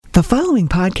The following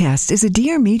podcast is a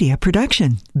Dear Media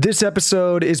production. This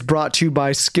episode is brought to you by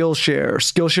Skillshare.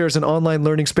 Skillshare is an online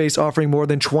learning space offering more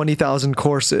than 20,000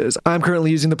 courses. I'm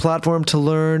currently using the platform to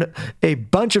learn a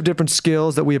bunch of different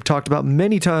skills that we have talked about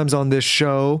many times on this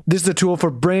show. This is a tool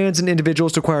for brands and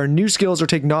individuals to acquire new skills or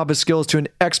take novice skills to an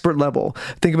expert level.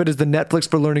 Think of it as the Netflix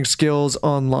for learning skills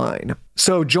online.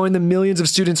 So join the millions of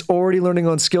students already learning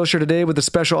on Skillshare today with a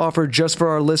special offer just for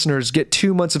our listeners. Get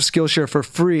 2 months of Skillshare for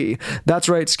free. That's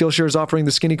right, Skillshare is offering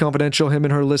the Skinny Confidential, him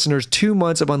and her listeners, 2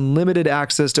 months of unlimited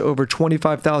access to over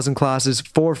 25,000 classes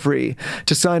for free.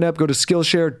 To sign up, go to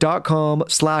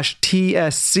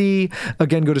Skillshare.com/TSC.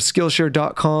 Again, go to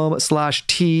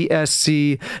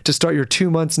Skillshare.com/TSC to start your 2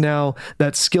 months now.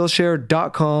 That's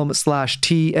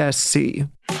Skillshare.com/TSC.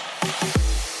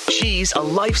 She's a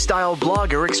lifestyle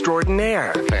blogger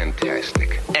extraordinaire.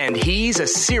 Fantastic. And he's a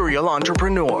serial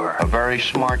entrepreneur. A very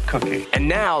smart cookie. And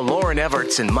now Lauren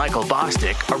Everts and Michael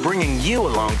Bosstick are bringing you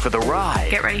along for the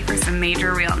ride. Get ready for some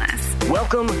major realness.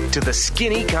 Welcome to the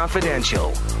Skinny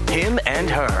Confidential. Him and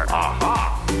her.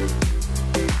 Aha!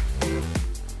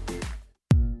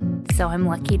 So I'm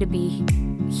lucky to be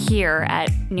here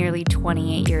at nearly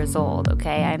 28 years old,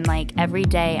 okay? I'm like, every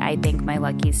day I thank my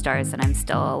lucky stars that I'm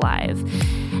still alive.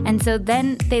 And so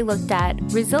then they looked at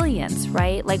resilience,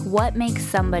 right? Like, what makes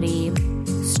somebody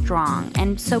strong?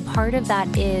 And so part of that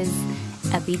is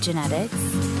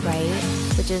epigenetics, right?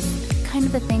 Which is kind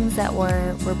of the things that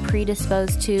we're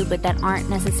predisposed to, but that aren't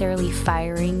necessarily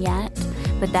firing yet,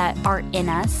 but that are in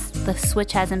us. The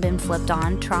switch hasn't been flipped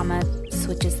on. Trauma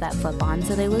switches that flip on.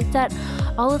 So they looked at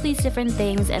all of these different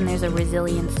things, and there's a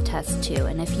resilience test too.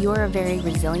 And if you're a very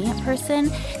resilient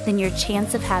person, then your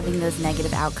chance of having those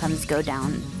negative outcomes go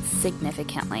down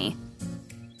significantly.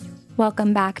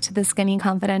 Welcome back to the Skinny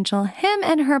Confidential, him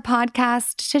and her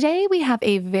podcast. Today we have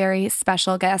a very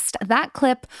special guest. That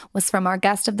clip was from our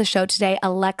guest of the show today,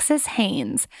 Alexis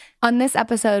Haines. On this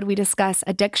episode, we discuss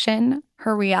addiction,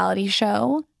 her reality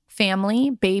show, family,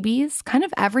 babies, kind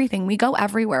of everything. We go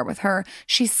everywhere with her.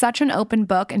 She's such an open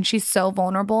book and she's so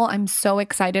vulnerable. I'm so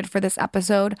excited for this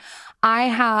episode. I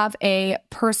have a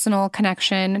personal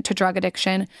connection to drug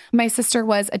addiction. My sister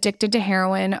was addicted to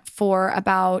heroin for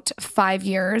about 5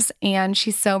 years, and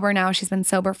she's sober now. She's been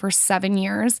sober for 7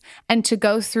 years. And to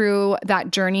go through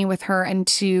that journey with her and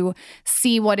to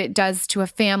see what it does to a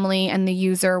family and the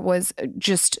user was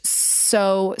just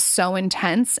so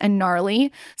intense and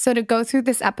gnarly. So to go through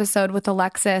this episode with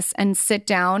Alexis and sit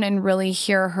down and really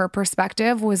hear her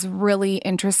perspective was really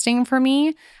interesting for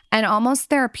me and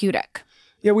almost therapeutic.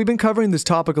 Yeah, we've been covering this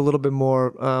topic a little bit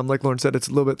more. Like Lauren said, it's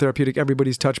a little bit therapeutic.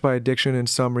 Everybody's touched by addiction in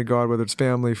some regard, whether it's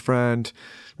family, friend,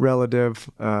 relative,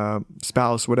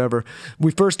 spouse, whatever.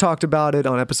 We first talked about it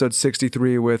on episode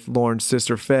 63 with Lauren's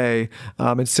sister, Faye.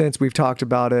 And since we've talked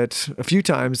about it a few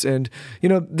times. And, you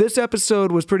know, this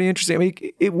episode was pretty interesting. I mean,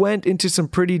 it went into some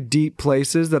pretty deep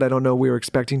places that I don't know we were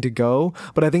expecting to go.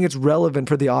 But I think it's relevant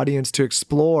for the audience to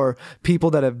explore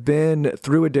people that have been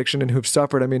through addiction and who've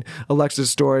suffered. I mean, Alexis'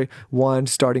 story, one,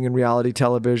 starting in reality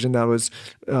television, that was,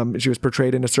 she was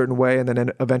portrayed in a certain way and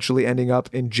then eventually ending up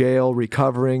in jail,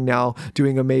 recovering, now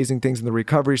doing amazing things in the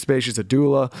recovery space. She's a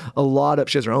doula,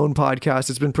 she has her own podcast.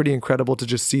 It's been pretty incredible to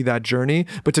just see that journey,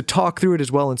 but to talk through it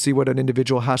as well and see what an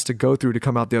individual has to go through to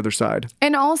come out the other side.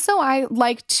 And also I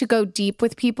like to go deep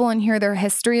with people and hear their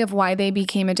history of why they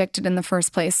became addicted in the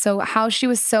first place. So how she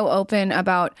was so open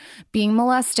about being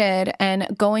molested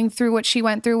and going through what she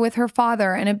went through with her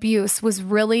father and abuse was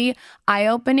really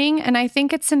eye-opening. And I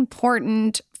think it's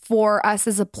important for us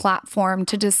as a platform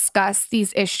to discuss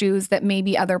these issues that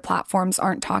maybe other platforms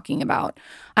aren't talking about.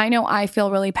 I know I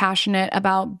feel really passionate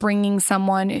about bringing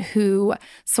someone who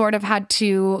sort of had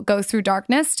to go through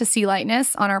darkness to see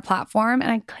lightness on our platform,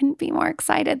 and I couldn't be more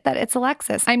excited that it's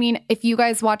Alexis. I mean, if you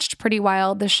guys watched Pretty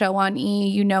Wild, the show on E,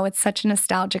 you know it's such a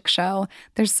nostalgic show.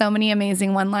 There's so many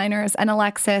amazing one-liners, and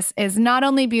Alexis is not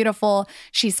only beautiful,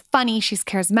 she's funny, she's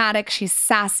charismatic, she's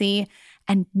sassy,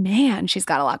 and man, she's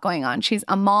got a lot going on. She's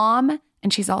a mom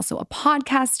and she's also a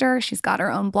podcaster. She's got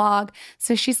her own blog.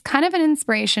 So she's kind of an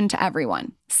inspiration to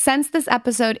everyone. Since this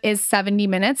episode is 70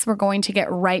 minutes, we're going to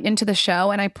get right into the show.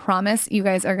 And I promise you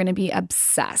guys are going to be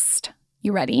obsessed.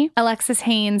 You ready? Alexis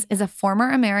Haines is a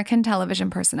former American television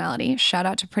personality. Shout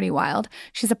out to Pretty Wild.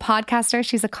 She's a podcaster,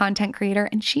 she's a content creator,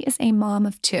 and she is a mom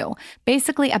of 2.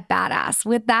 Basically a badass.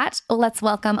 With that, let's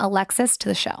welcome Alexis to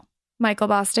the show. Michael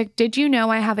Bostic, did you know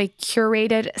I have a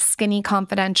curated Skinny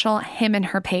Confidential him and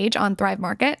her page on Thrive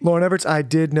Market? Lauren Everts, I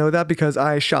did know that because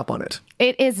I shop on it.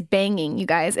 It is banging, you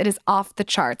guys. It is off the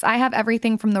charts. I have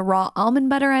everything from the raw almond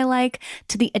butter I like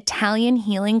to the Italian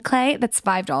healing clay that's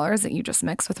 $5 that you just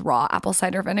mix with raw apple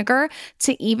cider vinegar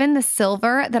to even the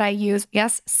silver that I use,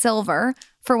 yes, silver,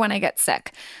 for when I get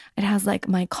sick. It has like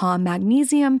my Calm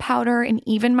magnesium powder and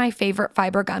even my favorite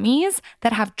fiber gummies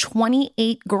that have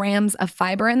 28 grams of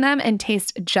fiber in them and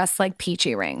taste just like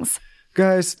peachy rings.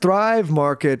 Guys, Thrive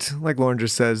Market, like Lauren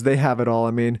just says, they have it all.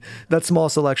 I mean, that small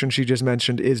selection she just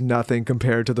mentioned is nothing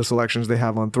compared to the selections they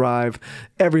have on Thrive.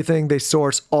 Everything, they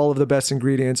source all of the best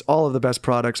ingredients, all of the best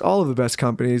products, all of the best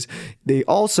companies. They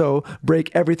also break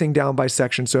everything down by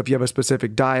section. So if you have a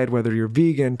specific diet, whether you're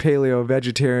vegan, paleo,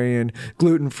 vegetarian,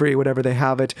 gluten-free, whatever, they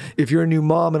have it. If you're a new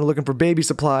mom and are looking for baby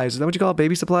supplies, is that what you call it,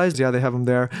 baby supplies? Yeah, they have them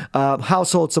there.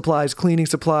 Household supplies, cleaning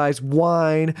supplies,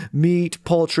 wine, meat,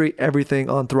 poultry, everything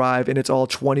on Thrive. And it's all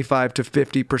 25 to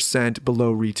 50%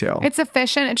 below retail. It's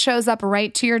efficient. It shows up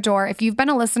right to your door. If you've been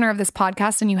a listener of this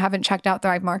podcast and you haven't checked out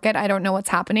Thrive Market, I don't know what's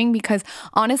happening because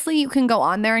honestly, you can go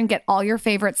on there and get all your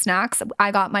favorite snacks.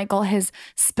 I got Michael his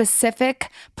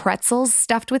specific pretzels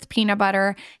stuffed with peanut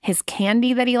butter, his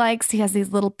candy that he likes. He has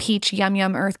these little peach yum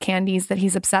yum earth candies that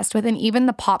he's obsessed with, and even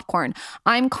the popcorn.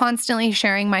 I'm constantly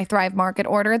sharing my Thrive Market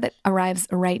order that arrives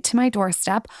right to my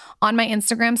doorstep on my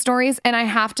Instagram stories. And I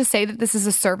have to say that this is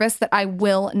a service that I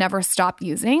will never stop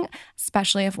using,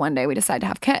 especially if one day we decide to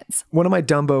have kids. One of my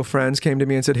Dumbo friends came to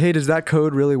me and said, hey, does that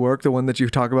code really work? The one that you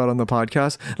talk about on the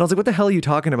podcast? And I was like, what the hell are you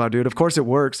talking about, dude? Of course it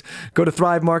works. Go to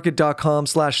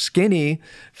thrivemarket.com/skinny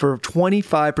for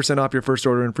 25% off your first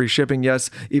order and free shipping. Yes,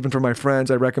 even for my friends,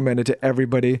 I recommend it to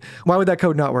everybody. Why would that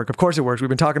code not work? Of course it works. We've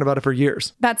been talking about it for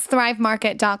years. That's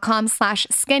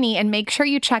thrivemarket.com/skinny. And make sure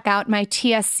you check out my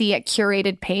TSC at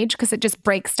curated page because it just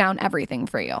breaks down everything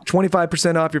for you.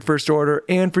 25% off your first order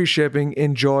and free shipping.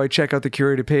 Enjoy. Check out the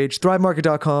curated page,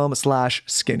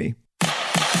 thrivemarket.com/skinny.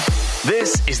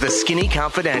 This is the Skinny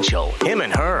Confidential, him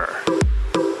and her.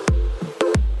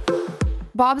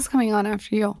 Bob's coming on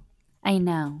after you. I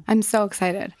know. I'm so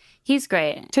excited. He's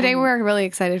great. Today we're really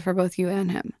excited for both you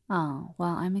and him. Oh,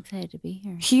 well, I'm excited to be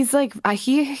here. He's like,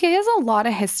 he has a lot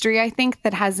of history, I think,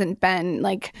 that hasn't been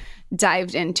like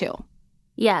dived into.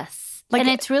 Yes. And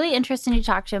it's really interesting to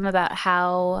talk to him about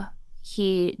how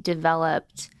he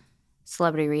developed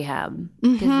celebrity rehab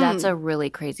because that's a really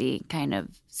crazy kind of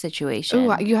situation.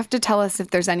 Ooh, you have to tell us if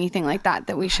there's anything like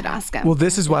that we should ask him. Well,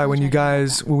 this is why when we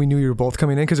knew you were both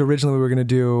coming in, because originally we were going to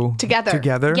do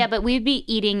together. Yeah, but we'd be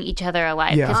eating each other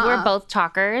alive because we're both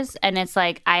talkers, and it's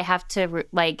like I have to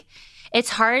like. It's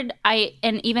hard.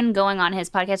 And even going on his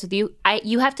podcast with you,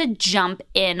 you have to jump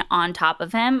in on top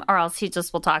of him, or else he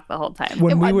just will talk the whole time.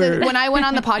 When I went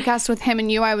on the podcast with him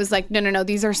and you, I was like, no,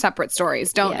 these are separate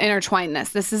stories. Don't intertwine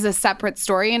this. This is a separate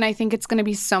story, and I think it's going to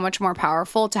be so much more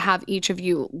powerful to have each of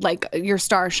you, like your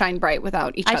stars shine bright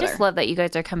without each other. I just love that you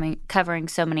guys are covering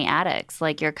so many addicts.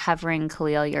 Like you're covering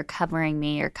Khalil, you're covering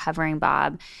me, you're covering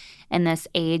Bob. In this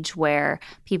age where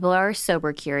people are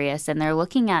sober curious and they're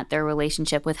looking at their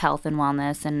relationship with health and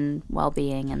wellness and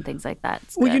well-being and things like that.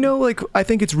 Well, I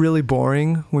think it's really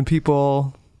boring when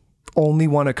people only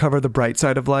want to cover the bright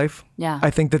side of life. Yeah. I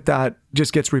think that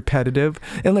just gets repetitive.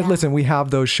 And listen, we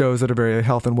have those shows that are very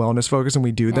health and wellness focused and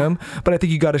we do them, but I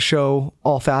think you got to show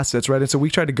all facets, right? And so we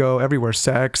try to go everywhere: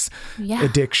 sex,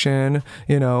 addiction,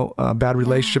 bad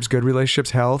relationships, good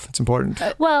relationships, health. It's important.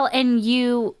 Well, and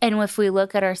if we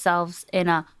look at ourselves in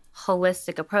a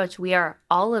holistic approach, we are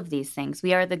all of these things.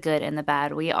 We are the good and the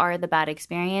bad. We are the bad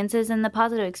experiences and the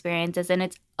positive experiences. And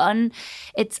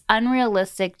it's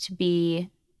unrealistic to be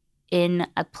in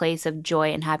a place of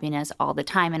joy and happiness all the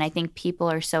time. And I think people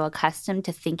are so accustomed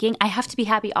to thinking, I have to be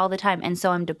happy all the time, and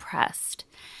so I'm depressed.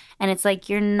 And it's like,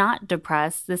 you're not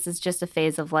depressed. This is just a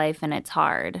phase of life, and it's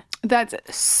hard. That's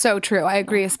so true. I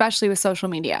agree, especially with social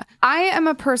media. I am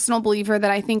a personal believer that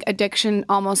I think addiction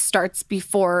almost starts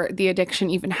before the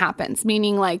addiction even happens,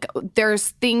 meaning like there's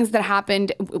things that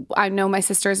happened. I know my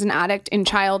sister is an addict in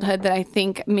childhood that I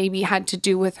think maybe had to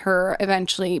do with her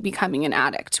eventually becoming an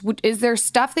addict. Is there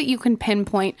stuff that you can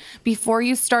pinpoint before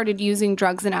you started using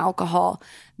drugs and alcohol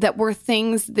that were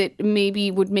things that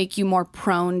maybe would make you more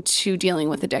prone to dealing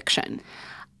with addiction?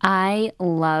 I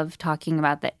love talking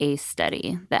about the ACE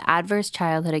study, the Adverse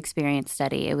Childhood Experience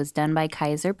Study. It was done by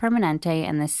Kaiser Permanente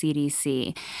and the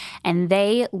CDC. And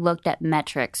they looked at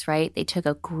metrics, right? They took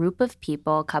a group of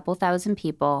people, a couple thousand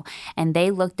people, and they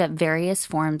looked at various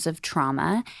forms of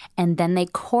trauma, and then they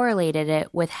correlated it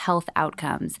with health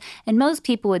outcomes. And most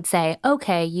people would say,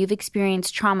 okay, you've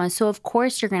experienced trauma, so of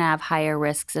course you're going to have higher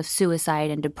risks of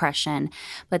suicide and depression.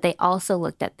 But they also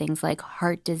looked at things like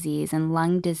heart disease and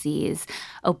lung disease,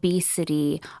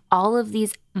 obesity, all of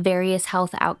these various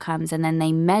health outcomes, and then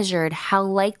they measured how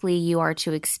likely you are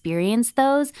to experience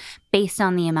those based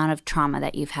on the amount of trauma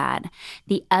that you've had.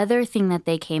 The other thing that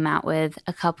they came out with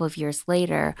a couple of years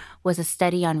later was a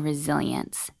study on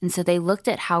resilience. And so they looked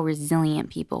at how resilient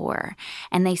people were.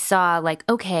 And they saw like,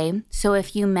 okay, so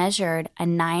if you measured a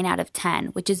 9 out of 10,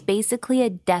 which is basically a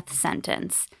death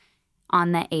sentence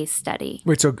on the ACE study.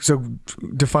 Wait, so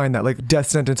define that, like death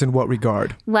sentence in what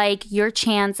regard? Like your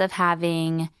chance of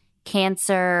having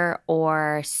cancer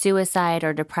or suicide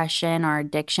or depression or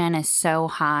addiction is so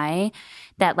high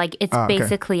that like it's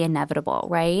basically inevitable,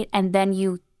 right? And then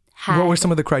you had... What were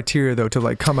some of the criteria though to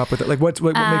like come up with it? Like what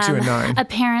makes you a 9? A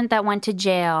parent that went to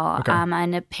jail,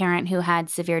 and a parent who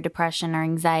had severe depression or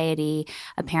anxiety,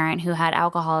 a parent who had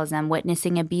alcoholism,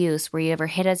 witnessing abuse, were you ever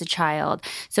hit as a child?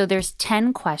 So there's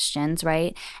 10 questions,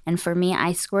 right? And for me,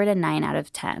 I scored a 9 out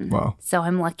of 10. Wow. So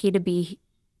I'm lucky to be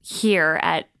here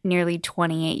at nearly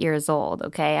 28 years old,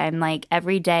 okay? I'm like,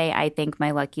 every day I thank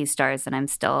my lucky stars that I'm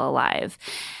still alive.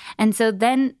 And so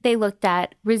then they looked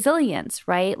at resilience,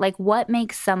 right? Like what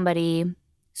makes somebody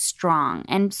strong?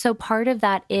 And so part of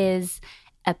that is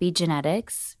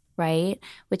epigenetics, right?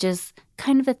 Which is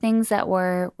kind of the things that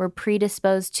we're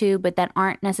predisposed to, but that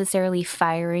aren't necessarily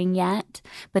firing yet,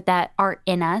 but that are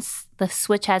in us. The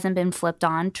switch hasn't been flipped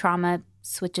on. Trauma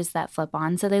switches that flip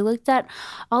on. So they looked at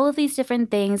all of these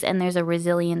different things, and there's a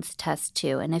resilience test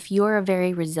too. And if you're a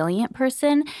very resilient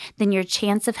person, then your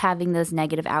chance of having those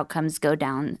negative outcomes go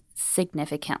down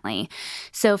significantly.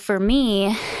 So for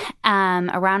me,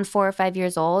 around 4 or 5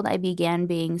 years old, I began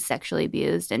being sexually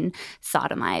abused and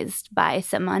sodomized by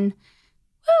someone.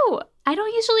 Woo! I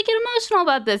don't usually get emotional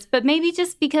about this, but maybe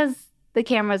just because the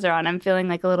cameras are on, I'm feeling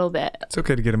like a little bit... It's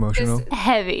okay to get emotional.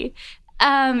 Heavy.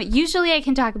 Usually I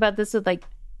can talk about this with like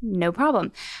no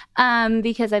problem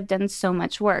because I've done so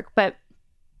much work. But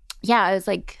yeah, I was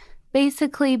like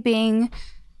basically being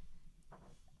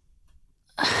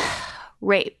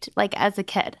raped like as a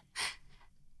kid.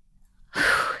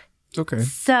 It's okay.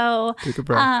 So take a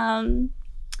breath.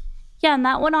 Yeah, and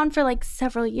that went on for like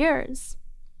several years.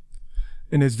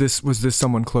 And was this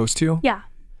someone close to you? Yeah.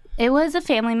 It was a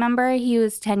family member. He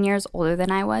was 10 years older than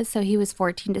I was, so he was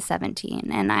 14 to 17.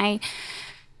 And I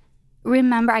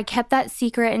remember I kept that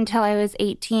secret until I was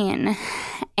 18.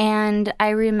 And I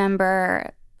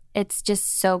remember it's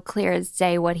just so clear as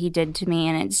day what he did to me.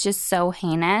 And it's just so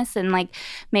heinous. And like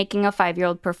making a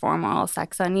 5-year-old perform oral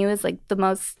sex on you is like the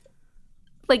most,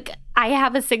 like I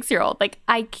have a 6-year-old. Like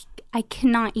I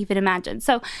cannot even imagine.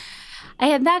 So I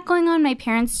had that going on. My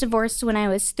parents divorced when I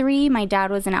was 3. My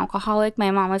dad was an alcoholic. My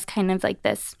mom was kind of like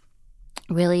this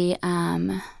really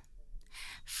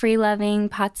free-loving,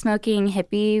 pot-smoking,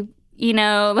 hippie,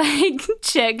 like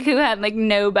chick who had like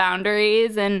no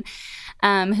boundaries and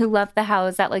who left the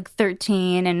house at like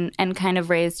 13 and kind of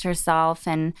raised herself.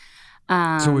 And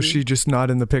so was she just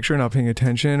not in the picture, not paying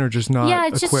attention, or just not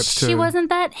equipped to... She wasn't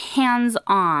that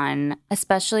hands-on,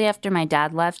 especially after my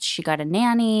dad left. She got a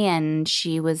nanny and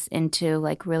she was into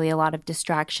like really a lot of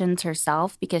distractions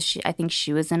herself because I think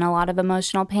she was in a lot of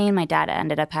emotional pain. My dad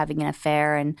ended up having an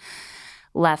affair and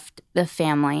left the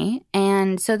family.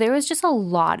 And so there was just a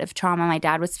lot of trauma. My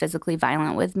dad was physically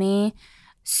violent with me.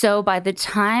 So by the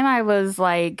time I was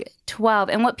like 12,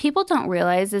 and what people don't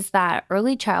realize is that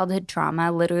early childhood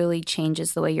trauma literally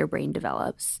changes the way your brain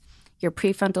develops. Your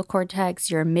prefrontal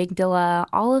cortex, your amygdala,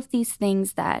 all of these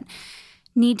things that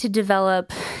need to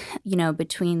develop,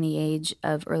 between the age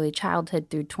of early childhood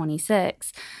through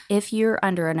 26. If you're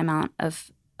under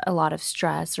a lot of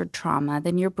stress or trauma,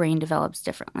 then your brain develops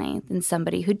differently than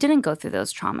somebody who didn't go through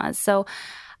those traumas. So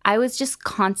I was just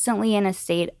constantly in a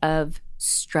state of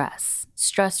stress.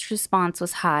 Stress response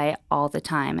was high all the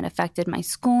time. It affected my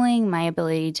schooling, my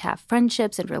ability to have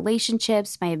friendships and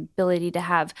relationships, my ability to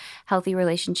have healthy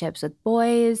relationships with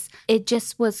boys. It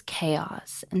just was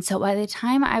chaos. And so by the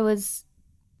time I was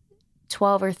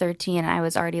 12 or 13, I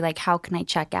was already like, how can I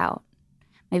check out?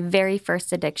 My very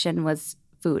first addiction was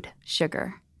food,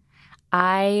 sugar.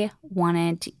 I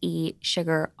wanted to eat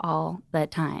sugar all the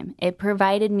time. It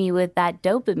provided me with that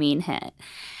dopamine hit.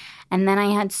 And then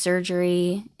I had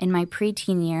surgery in my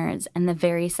preteen years. And the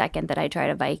very second that I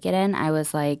tried a Vicodin, I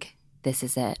was like, this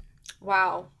is it.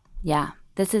 Wow. Yeah,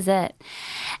 this is it.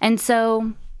 And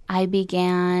so I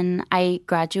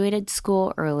graduated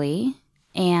school early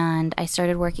and I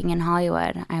started working in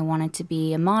Hollywood. I wanted to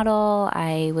be a model.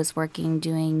 I was working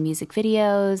doing music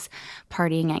videos,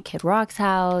 partying at Kid Rock's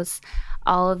house,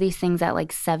 all of these things at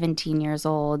like 17 years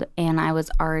old. And I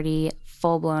was already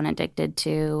full-blown addicted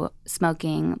to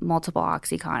smoking multiple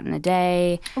Oxycontin a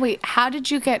day. Wait, how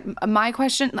did you get, my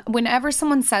question, whenever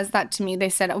someone says that to me, they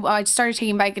said, well, I started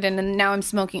taking Vicodin and now I'm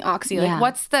smoking Oxy. Yeah. Like,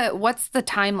 what's the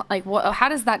time, like, how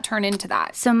does that turn into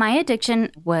that? So my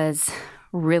addiction was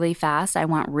really fast. I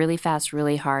went really fast,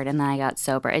 really hard, and then I got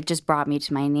sober. It just brought me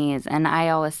to my knees. And I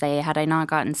always say, had I not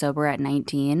gotten sober at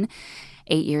 19,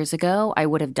 8 years ago, I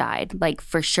would have died. Like,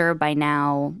 for sure by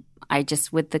now, I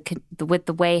just, with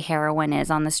the way heroin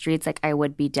is on the streets, like, I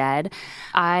would be dead.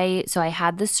 So I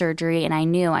had the surgery, and I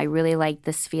knew I really liked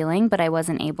this feeling, but I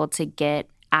wasn't able to get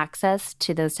access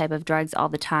to those type of drugs all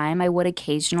the time. I would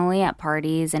occasionally at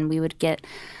parties, and we would get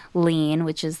lean,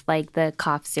 which is like the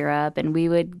cough syrup, and we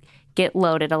would get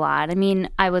loaded a lot. I mean,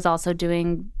 I was also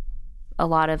doing a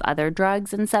lot of other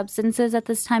drugs and substances at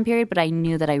this time period, but I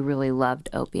knew that I really loved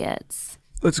opiates.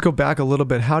 Let's go back a little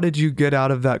bit. How did you get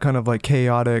out of that kind of like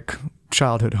chaotic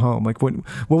childhood home? Like what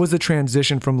was the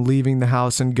transition from leaving the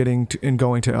house and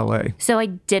going to LA? So I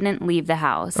didn't leave the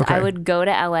house. Okay. I would go to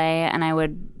LA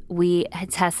and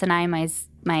Tess and I,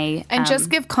 and just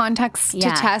give context to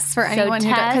Tess for anyone who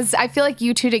does, because I feel like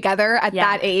you two together at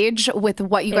that age with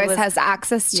what you guys has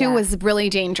access to was really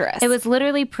dangerous. It was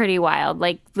literally pretty wild.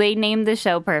 Like, they named the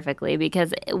show perfectly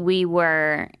because we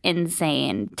were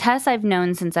insane. Tess I've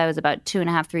known since I was about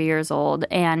 2.5, 3 years old,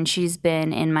 and she's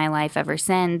been in my life ever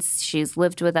since. She's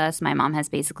lived with us. My mom has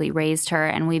basically raised her,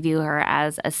 and we view her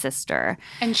as a sister.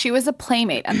 And she was a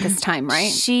playmate at this time,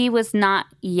 right? She was not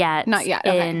yet.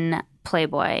 In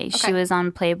Playboy. Okay. She was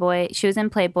on Playboy. She was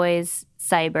in Playboy's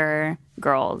Cyber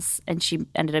Girls, and she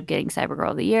ended up getting Cyber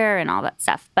Girl of the Year and all that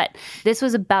stuff. But this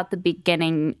was about the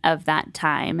beginning of that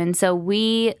time. And so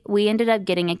we ended up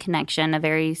getting a connection, a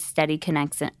very steady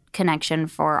connection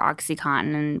for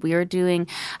Oxycontin. And we were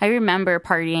I remember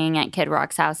partying at Kid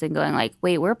Rock's house and going like,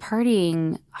 wait, we're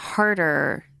partying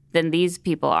harder than these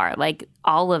people are, like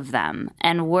all of them.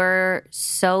 And we're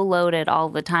so loaded all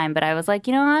the time. But I was like,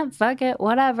 you know what? Fuck it,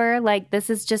 whatever. Like, this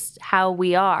is just how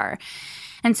we are.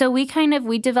 And so we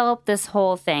developed this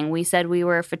whole thing. We said we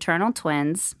were fraternal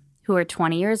twins who were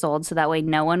 20 years old. So that way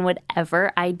no one would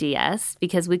ever ID us,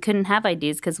 because we couldn't have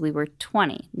IDs because we were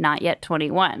 20, not yet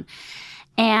 21.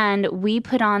 And we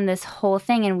put on this whole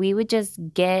thing, and we would just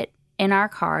get in our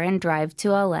car and drive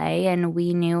to LA. And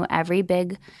we knew every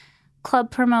big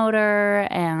club promoter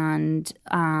and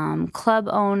club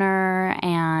owner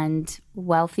and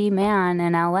wealthy man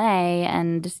in LA.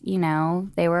 And, you know,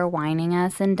 they were wining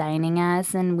us and dining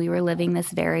us, and we were living this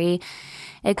very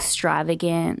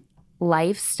extravagant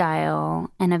lifestyle.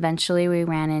 And eventually we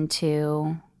ran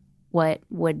into what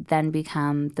would then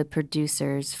become the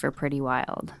producers for Pretty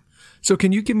Wild. So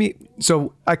can you give me,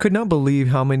 so I could not believe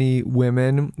how many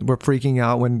women were freaking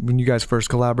out when you guys first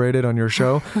collaborated on your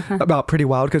show about Pretty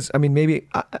Wild. Because, I mean, maybe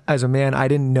as a man, I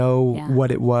didn't know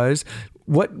what it was.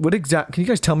 What can you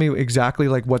guys tell me exactly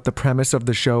like what the premise of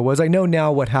the show was? I know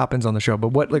now what happens on the show, but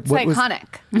what was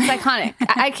iconic. It's iconic.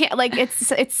 I can't, like,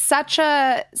 it's such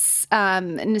a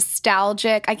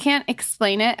nostalgic, I can't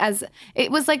explain it as,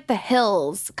 it was like The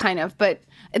Hills kind of, but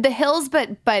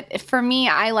for me,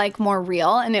 I like more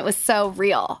real, and it was so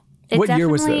real. What year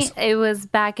was this? It was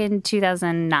back in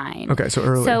 2009. Okay, so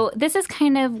early. So this is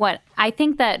kind of what I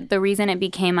think that the reason it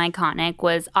became iconic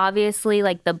was obviously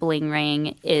like the bling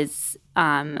ring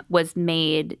was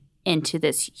made into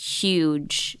this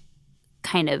huge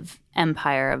kind of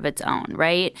empire of its own,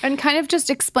 right? And kind of just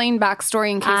explain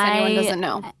backstory in case anyone doesn't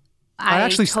know. I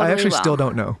actually still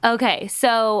don't know. Okay,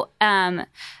 so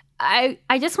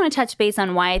I just want to touch base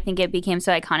on why I think it became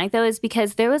so iconic, though, is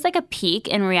because there was like a peak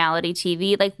in reality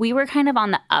TV. Like, we were kind of on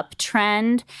the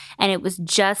uptrend, and it was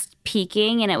just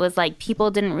peaking, and it was like people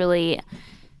didn't really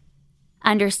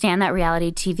understand that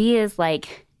reality TV is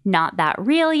like not that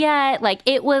real yet. Like,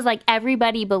 it was like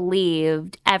everybody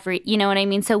believed you know what I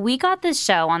mean? So we got this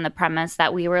show on the premise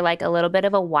that we were like a little bit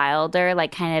of a wilder,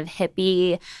 like kind of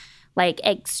hippie, like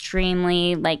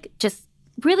extremely, like just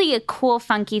really a cool,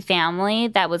 funky family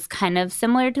that was kind of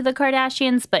similar to the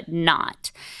Kardashians, but not.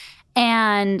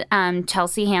 And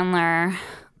Chelsea Handler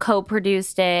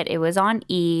co-produced it. It was on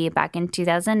E! Back in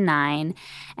 2009.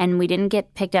 And we didn't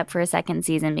get picked up for a second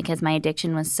season because my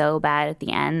addiction was so bad at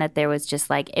the end that there was just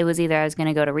like, it was either I was going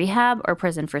to go to rehab or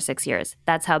prison for 6 years.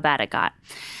 That's how bad it got.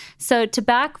 So to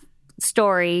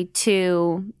backstory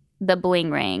to the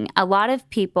Bling Ring, a lot of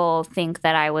people think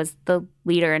that I was the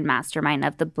leader and mastermind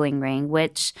of the Bling Ring,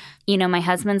 which, you know, my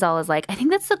husband's always like, I think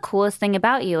that's the coolest thing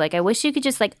about you. Like, I wish you could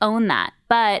just like own that.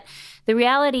 But the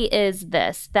reality is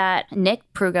this, that Nick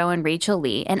Prugo and Rachel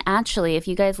Lee, and actually, if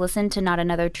you guys listen to Not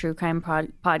Another True Crime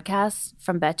podcast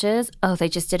from Betches, they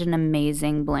just did an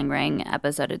amazing Bling Ring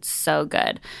episode. It's so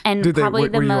good. And did they, probably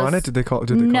were you on it? Did they call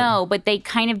No, but they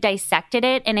kind of dissected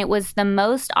it, and it was the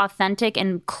most authentic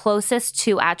and closest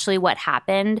to actually what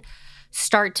happened,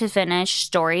 start to finish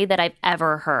story that I've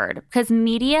ever heard. Because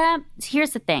media,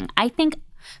 here's the thing, I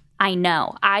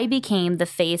became the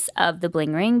face of the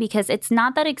Bling Ring because it's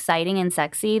not that exciting and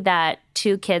sexy that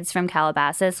two kids from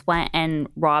Calabasas went and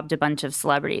robbed a bunch of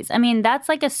celebrities. I mean, that's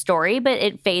like a story, but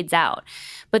it fades out.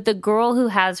 But the girl who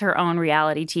has her own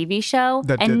reality TV show,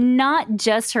 not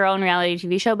just her own reality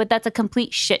TV show, but that's a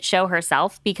complete shit show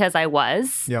herself because I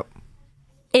was. Yep.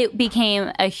 It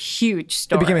became a huge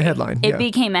story. It became a headline. It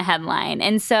became a headline.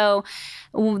 And so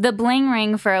the Bling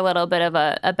Ring, for a little bit of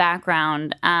a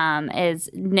background, is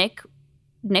Nick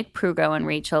Prugo and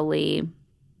Rachel Lee.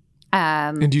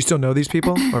 And do you still know these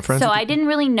people or friends? So I didn't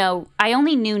really know. I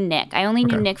only knew Nick. I only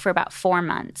knew Nick for about 4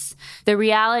 months. The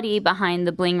reality behind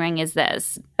the Bling Ring is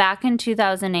this. Back in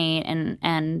 2008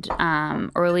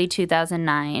 and early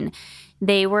 2009,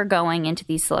 they were going into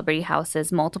these celebrity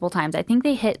houses multiple times. I think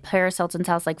they hit Paris Hilton's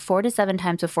house like 4 to 7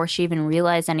 times before she even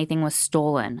realized anything was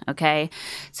stolen, okay?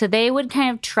 So they would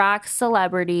kind of track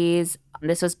celebrities.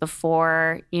 This was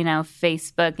before, you know,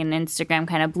 Facebook and Instagram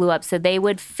kind of blew up. So they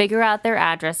would figure out their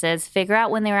addresses, figure out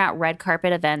when they were at red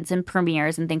carpet events and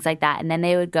premieres and things like that. And then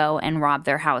they would go and rob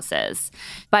their houses.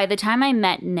 By the time I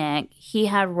met Nick, he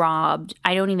had robbed,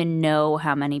 I don't even know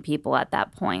how many people at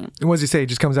that point. And what does he say? He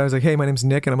just comes out and is like, hey, my name's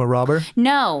Nick and I'm a robber?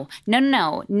 No.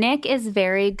 Nick is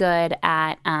very good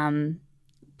at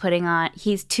putting on,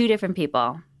 he's two different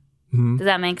people. Mm-hmm. Does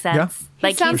that make sense? Yeah.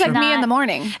 Like, sounds like me in the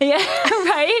morning. Yeah,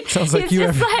 right? Sounds like you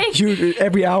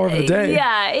every hour of the day.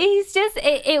 Yeah, he's just,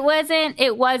 it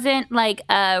wasn't like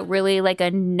really like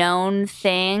a known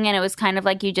thing. And it was kind of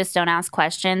like you just don't ask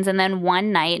questions. And then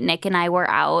one night, Nick and I were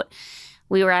out.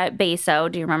 We were at Beso.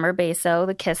 Do you remember Beso,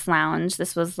 the Kiss Lounge?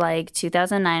 This was like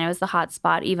 2009. It was the hot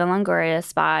spot, Eva Longoria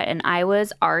spot. And I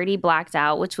was already blacked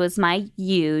out, which was my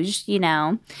huge, you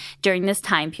know, during this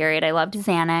time period. I loved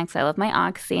Xanax. I loved my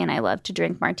Oxy. And I loved to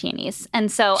drink martinis. And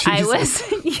so Jesus. I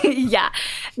was, yeah.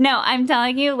 No, I'm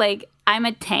telling you, like, I'm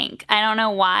a tank. I don't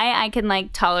know why I can,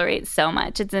 like, tolerate so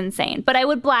much. It's insane. But I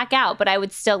would black out, but I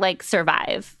would still, like,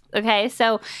 survive. Okay?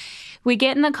 So we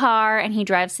get in the car and he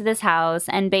drives to this house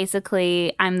and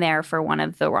basically I'm there for one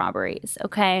of the robberies,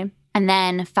 okay? And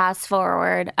then fast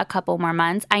forward a couple more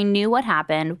months, I knew what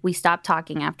happened. We stopped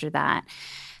talking after that.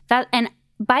 And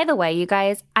by the way, you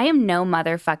guys, I am no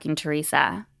motherfucking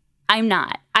Teresa. I'm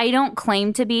not. I don't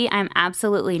claim to be. I'm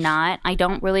absolutely not. I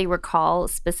don't really recall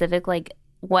specific like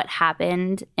what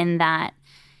happened in that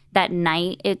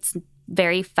night. It's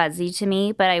very fuzzy to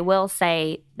me, but I will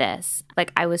say this.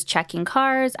 Like, I was checking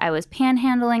cars, I was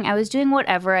panhandling, I was doing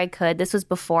whatever I could. This was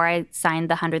before I signed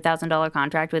the $100,000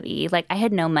 contract with E! Like, I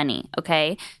had no money,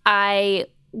 okay? I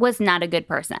was not a good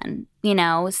person, you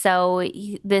know? So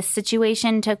this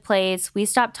situation took place. We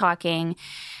stopped talking.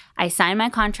 I signed my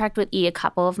contract with E! A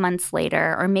couple of months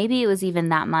later, or maybe it was even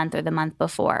that month or the month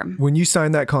before. When you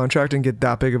sign that contract and get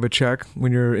that big of a check,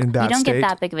 when you're in that state, you don't get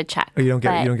that big of a check. Oh, you don't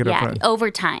get it yeah, upfront. Over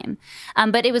time.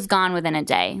 But it was gone within a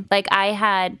day. Like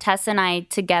Tess and I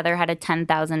together had a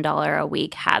 $10,000 a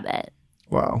week habit.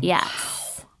 Wow.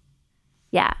 Yes.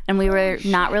 Yeah. And we were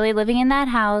not really living in that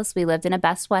house. We lived in a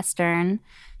Best Western.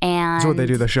 And that's what they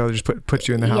do. The show, they just puts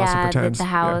you in the house and pretends. The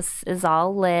house is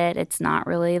all lit. It's not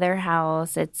really their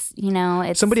house. It's, you know,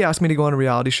 it's... Somebody asked me to go on a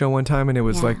reality show one time, and it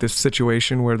was like this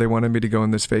situation where they wanted me to go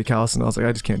in this fake house, and I was like,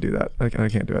 I just can't do that. I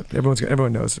can't do it.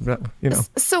 Everyone knows, you know.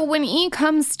 So when E!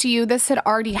 comes to you, this had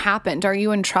already happened. Are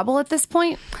you in trouble at this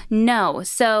point? No.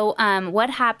 So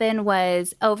what happened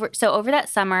was over that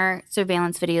summer,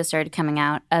 surveillance videos started coming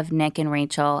out of Nick and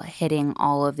Rachel hitting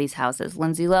all of these houses.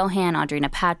 Lindsay Lohan,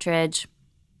 Audrina Patridge,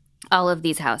 all of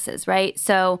these houses, right?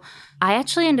 So I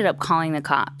actually ended up calling the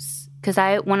cops because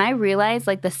when I realized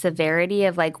like the severity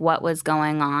of like what was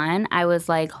going on, I was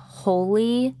like,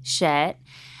 holy shit.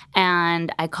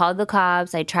 And I called the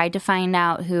cops. I tried to find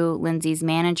out who Lindsay's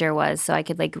manager was so I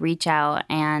could like reach out.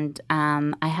 And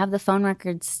I have the phone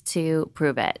records to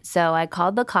prove it. So I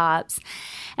called the cops.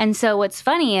 And so what's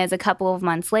funny is a couple of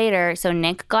months later, so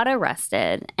Nick got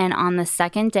arrested. And on the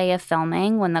second day of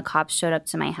filming, when the cops showed up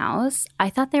to my house, I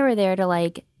thought they were there to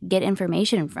like get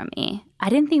information from me. I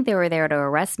didn't think they were there to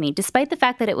arrest me, despite the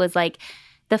fact that it was like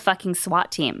the fucking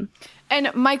SWAT team. And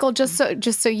Michael, just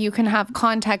so you can have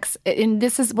context, and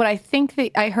this is what I think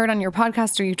that I heard on your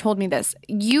podcast, or you told me this.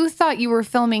 You thought you were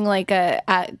filming like a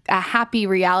happy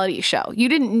reality show. You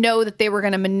didn't know that they were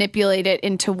going to manipulate it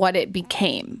into what it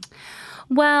became.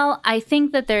 Well, I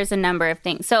think that there's a number of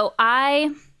things. So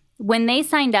when they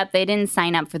signed up, they didn't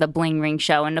sign up for the Bling Ring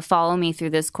show and to follow me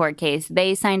through this court case.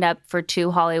 They signed up for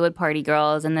 2 Hollywood party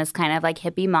girls and this kind of like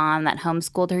hippie mom that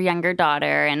homeschooled her younger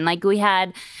daughter. And like we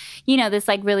had, this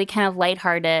like really kind of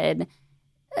lighthearted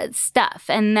stuff.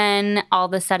 And then all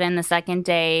of a sudden, the second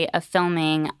day of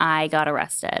filming, I got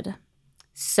arrested.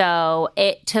 So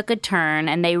it took a turn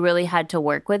and they really had to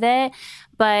work with it.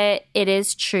 But it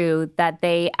is true that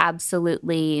they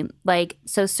absolutely,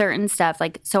 so certain stuff,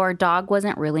 so our dog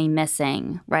wasn't really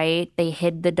missing, right? They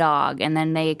hid the dog and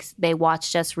then they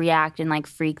watched us react and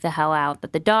freak the hell out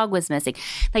that the dog was missing.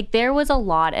 There was a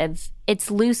lot of, it's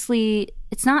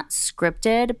not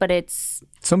scripted, but it's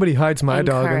somebody hides my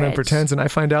dog and then pretends, and I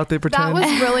find out they pretend. That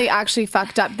was really actually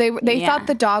fucked up. They thought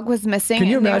the dog was missing. Can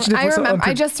you imagine?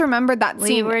 I just remembered that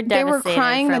scene. They were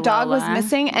crying the dog was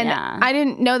missing, and I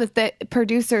didn't know that the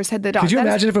producers had the dog. Could you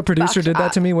imagine if a producer did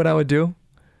that to me? What I would do?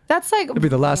 That's it'd be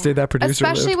the last day that producer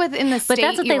especially lived. within the state. But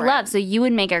that's what they love. So you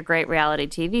would make a great reality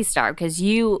TV star because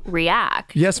you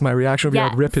react. Yes, my reaction would be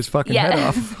I'd rip his fucking head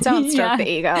off. Don't stroke the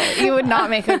ego. You would not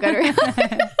make a good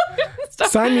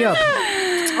Sign me up.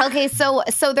 Okay, so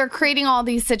they're creating all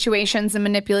these situations and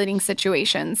manipulating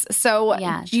situations. So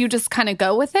you just kind of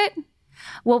go with it?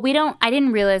 Well, I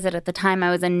didn't realize it at the time. I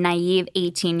was a naive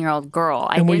 18-year-old girl.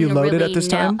 And were you loaded at this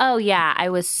time? Oh, yeah. I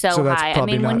was so high. I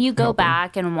mean, when you go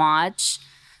back and watch,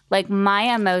 my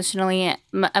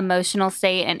emotional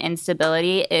state and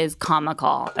instability is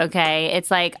comical, okay? It's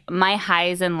my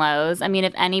highs and lows. I mean,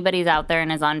 if anybody's out there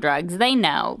and is on drugs, they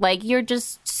know. You're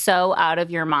just so out of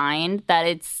your mind that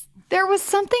it's... There was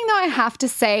something, though, I have to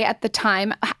say at the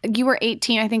time. You were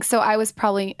 18, I think. So I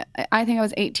think I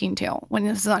was 18, too, when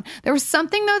this was on. There was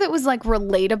something, though, that was,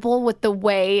 relatable with the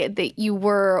way that you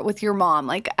were with your mom.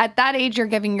 At that age, you're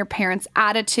giving your parents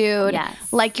attitude. Yes.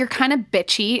 You're kind of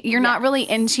bitchy. You're not really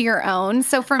into your own.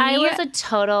 So for me... I was a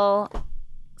total...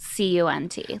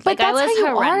 CUNT. But that's I was how you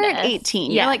horrendous. are at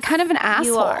 18. Yes. You're kind of an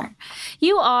asshole.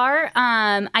 You are.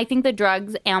 I think the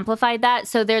drugs amplified that.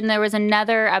 So then there was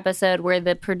another episode where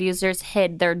the producers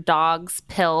hid their dog's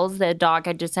pills. The dog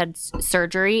had just had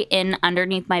surgery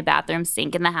underneath my bathroom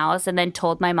sink in the house, and then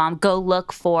told my mom, go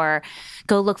look for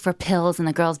pills in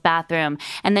the girl's bathroom.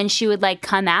 And then she would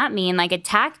come at me and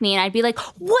attack me, and I'd be like,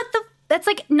 what the? That's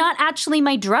not actually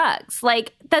my drugs.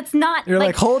 That's not.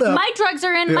 You're hold up. My drugs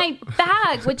are in my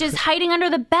bag, which is hiding under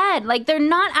the bed. They're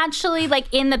not actually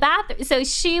in the bathroom. So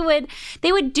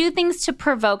they would do things to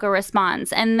provoke a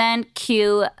response, and then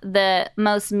cue the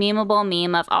most memeable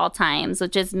meme of all times,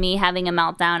 which is me having a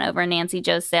meltdown over Nancy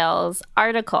Jo Sales'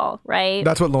 article, right?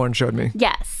 That's what Lauren showed me.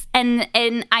 Yes. And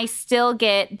I still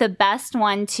get the best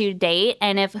one to date.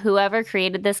 And if whoever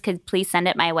created this could please send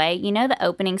it my way. You know the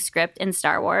opening script in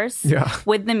Star Wars? Yeah.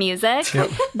 With the music?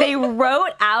 Yep. They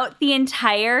wrote out the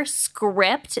entire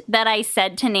script that I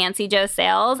said to Nancy Jo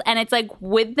Sales. And it's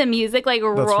with the music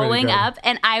rolling up.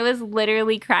 And I was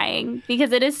literally crying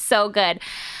because it is so good.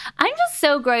 I'm just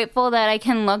so grateful that I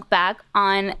can look back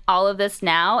on all of this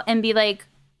now and be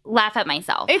laugh at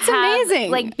myself. It's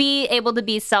amazing. Be able to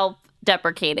be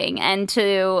self-deprecating and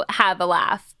to have a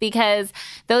laugh, because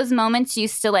those moments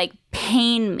used to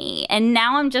pain me, and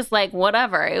now I'm just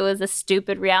whatever. It was a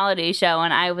stupid reality show,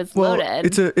 and I was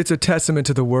loaded. It's a testament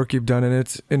to the work you've done,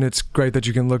 and it's great that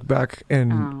you can look back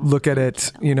and look at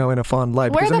it, in a fond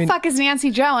light. Where the fuck is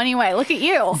Nancy Jo anyway? Look at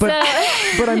you. But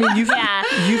I mean, you've had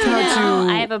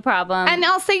to. I have a problem, and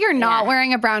I'll say you're not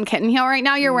wearing a brown kitten heel right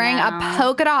now. You're wearing a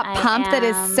polka dot pump that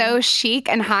is so chic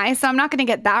and high. So I'm not going to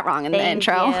get that wrong in the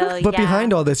intro. But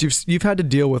behind all this, you've had to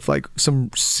deal with some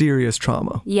serious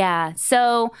trauma. Yeah.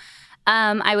 So.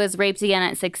 I was raped again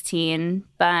at 16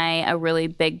 by a really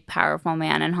big, powerful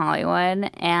man in Hollywood,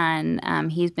 and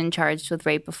he's been charged with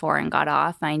rape before and got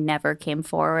off. I never came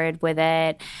forward with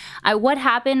it. What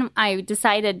happened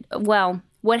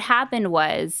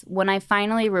was when I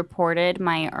finally reported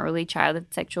my early childhood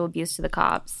sexual abuse to the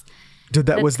cops,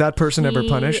 Was that person ever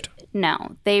punished?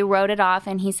 No, they wrote it off,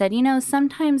 and he said,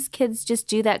 sometimes kids just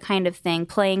do that kind of thing,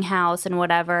 playing house and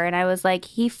whatever. And I was like,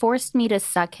 he forced me to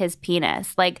suck his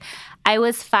penis. Like, I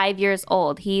was 5 years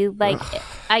old.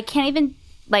 I can't even,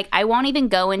 I won't even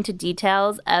go into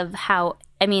details of how,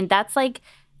 that's like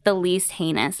the least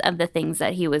heinous of the things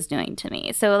that he was doing to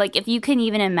me. So, if you can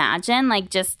even imagine,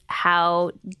 just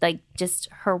how, just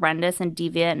horrendous and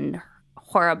deviant and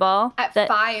horrible. At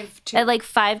 5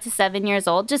 to 7 years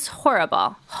old, just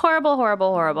horrible.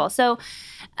 So,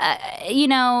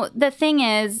 the thing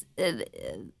is,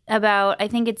 about, I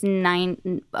think it's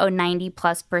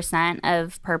 90+%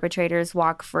 of perpetrators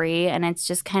walk free. And it's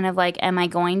just kind of am I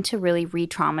going to really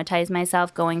re-traumatize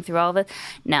myself going through all this?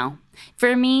 No.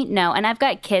 For me, no. And I've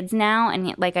got kids now.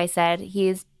 And like I said,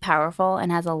 he's powerful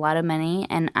and has a lot of money.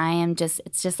 And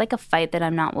it's just like a fight that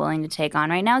I'm not willing to take on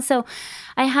right now. So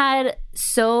I had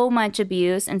so much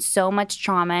abuse and so much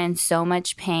trauma and so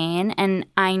much pain. And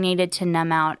I needed to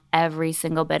numb out every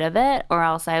single bit of it, or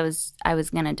else I was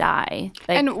going to die.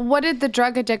 And what did the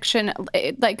drug addiction,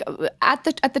 at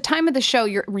the time of the show,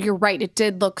 you're right, it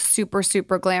did look super,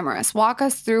 super glamorous. Walk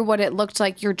us through what it looked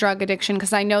like, your drug addiction,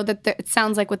 because I know that it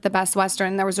sounds like with the Best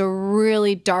Western, there was a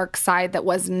really dark side that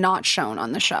was not shown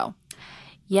on the show.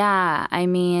 Yeah,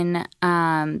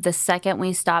 the second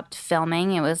we stopped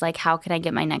filming, it was how can I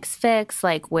get my next fix?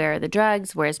 Where are the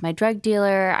drugs? Where's my drug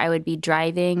dealer? I would be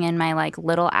driving in my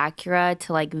little Acura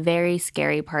to very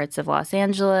scary parts of Los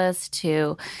Angeles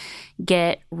to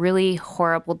get really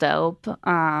horrible dope.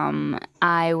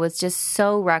 I was just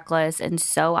so reckless and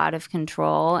so out of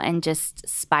control and just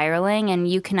spiraling.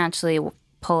 And you can actually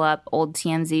pull up old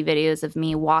TMZ videos of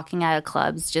me walking out of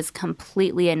clubs just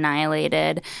completely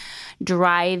annihilated,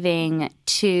 getting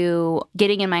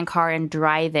in my car and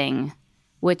driving,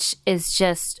 which is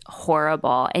just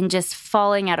horrible, and just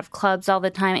falling out of clubs all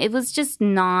the time. It was just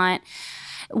not.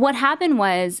 What happened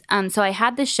was, so I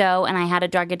had the show and I had a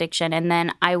drug addiction, and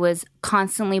then I was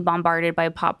constantly bombarded by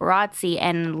paparazzi,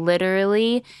 and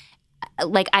literally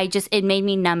it made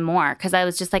me numb more, because I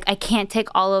was just I can't take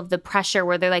all of the pressure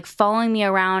where they're following me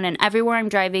around, and everywhere I'm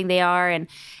driving they are, and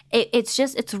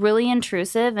it's really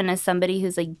intrusive. And as somebody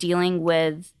who's dealing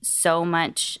with so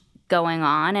much going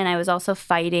on, and I was also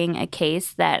fighting a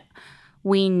case that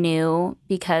we knew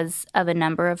because of a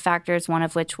number of factors, one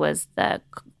of which was the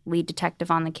lead detective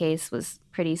on the case was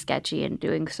pretty sketchy and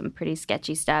doing some pretty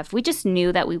sketchy stuff. We just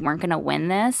knew that we weren't going to win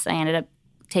this. I ended up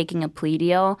taking a plea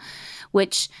deal,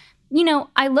 which,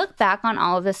 I look back on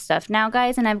all of this stuff now,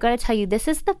 guys, and I've got to tell you, this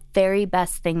is the very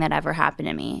best thing that ever happened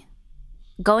to me.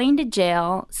 Going to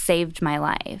jail saved my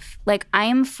life. I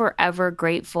am forever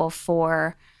grateful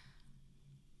for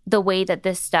the way that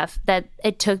this stuff, that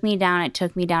it took me down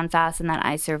fast, and that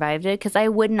I survived it, because I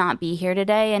would not be here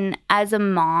today. And as a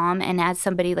mom and as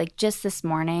somebody, just this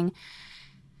morning,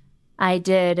 I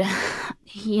did,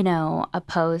 a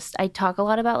post. I talk a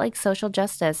lot about social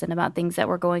justice and about things that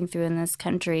we're going through in this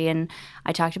country. And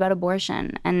I talked about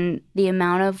abortion, and the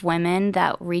amount of women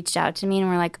that reached out to me and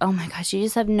were like, oh my gosh, you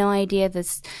just have no idea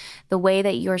the way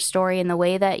that your story and the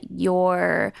way that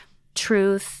your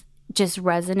truth just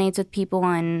resonates with people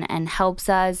and helps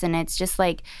us. And it's just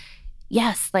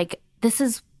yes, this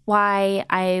is why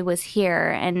I was here.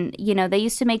 And, they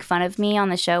used to make fun of me on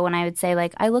the show when I would say,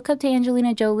 I look up to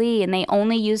Angelina Jolie, and they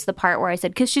only used the part where I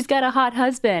said, because she's got a hot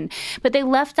husband. But they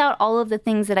left out all of the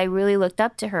things that I really looked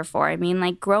up to her for.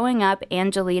 Growing up,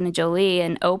 Angelina Jolie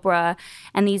and Oprah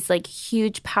and these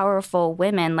huge, powerful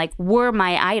women, were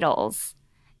my idols,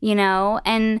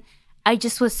 and I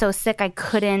just was so sick I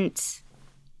couldn't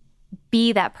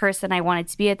be that person I wanted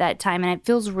to be at that time. And it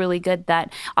feels really good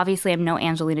that obviously I'm no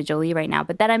Angelina Jolie right now,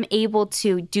 but that I'm able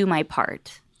to do my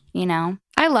part,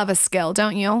 I love a skill,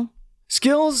 don't you?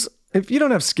 Skills, if you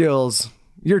don't have skills,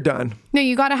 you're done. No,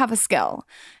 you got to have a skill.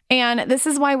 And this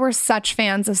is why we're such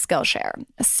fans of Skillshare.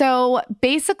 So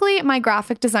basically, my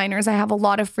graphic designers, I have a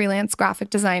lot of freelance graphic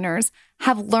designers,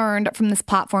 have learned from this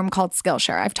platform called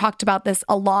Skillshare. I've talked about this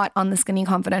a lot on the Skinny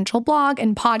Confidential blog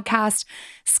and podcast.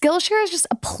 Skillshare is just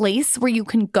a place where you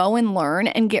can go and learn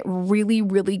and get really,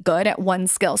 really good at one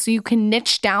skill. So you can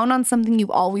niche down on something you've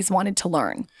always wanted to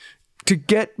learn. To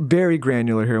get very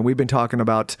granular here, and we've been talking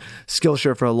about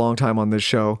Skillshare for a long time on this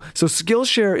show. So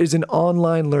Skillshare is an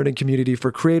online learning community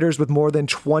for creators with more than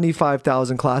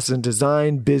 25,000 classes in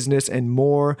design, business, and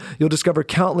more. You'll discover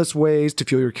countless ways to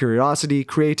fuel your curiosity,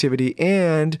 creativity,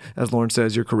 and, as Lauren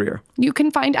says, your career. You can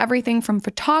find everything from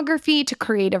photography to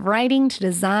creative writing to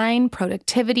design,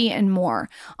 productivity, and more.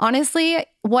 Honestly,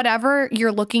 whatever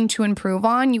you're looking to improve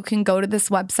on, you can go to this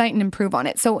website and improve on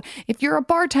it. So if you're a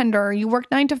bartender or you work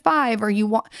 9 to 5 or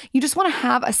you just want to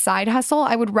have a side hustle,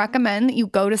 I would recommend that you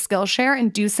go to Skillshare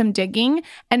and do some digging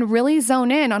and really zone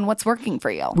in on what's working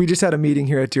for you. We just had a meeting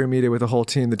here at Dear Media with the whole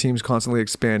team. The team's constantly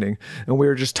expanding. And we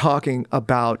were just talking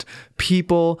about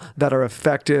people that are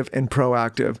effective and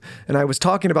proactive. And I was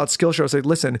talking about Skillshare. I was like,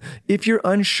 listen, if you're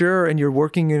unsure and you're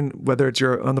working in, whether it's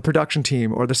you're on the production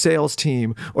team or the sales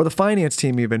team or the finance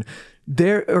team even,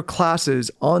 there are classes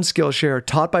on Skillshare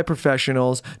taught by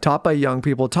professionals, taught by young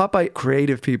people, taught by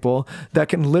creative people that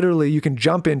can literally, you can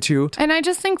jump into. And I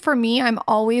just think for me, I'm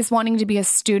always wanting to be a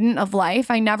student of life.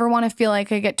 I never want to feel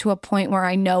like I get to a point where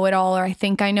I know it all or I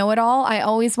think I know it all. I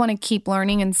always want to keep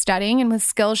learning and studying. And with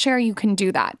Skillshare, you can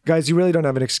do that. Guys, you really don't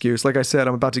have an excuse. Like I said,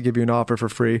 I'm about to give you an offer for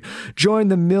free. Join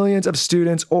the millions of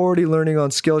students already learning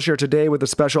on Skillshare today with a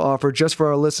special offer just for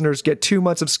our listeners. Get 2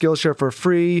 months of Skillshare for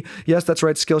free. Yes, that's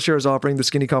right. Skillshare is offering the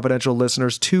Skinny Confidential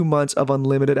listeners 2 months of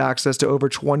unlimited access to over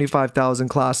 25,000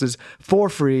 classes for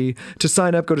free. To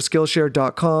sign up, go to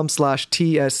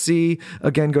Skillshare.com/TSC.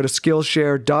 Again, go to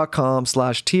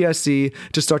Skillshare.com/TSC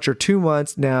to start your 2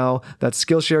 months now. That's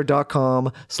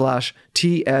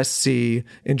Skillshare.com/TSC.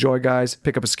 Enjoy, guys.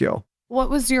 Pick up a skill. What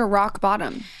was your rock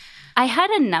bottom? I had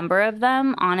a number of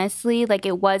them, honestly. Like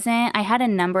I had a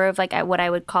number of like what I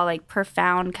would call like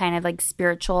profound kind of like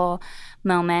spiritual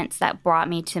moments that brought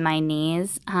me to my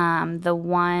knees.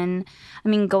 Going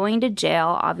to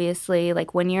jail, obviously,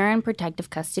 like when you're in protective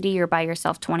custody, you're by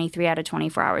yourself 23 out of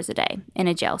 24 hours a day in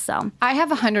a jail cell. I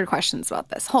have 100 questions about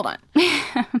this. Hold on.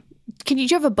 Do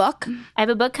you have a book? I have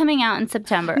a book coming out in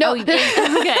September. No. Oh,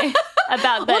 okay.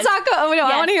 About this. We'll talk. I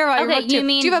want to hear about your book too.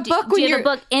 Do you have a book when you're a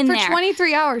book in for there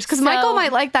 23 hours? Because Michael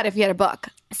might like that if you had a book.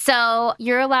 So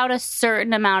you're allowed a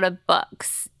certain amount of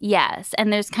books, yes.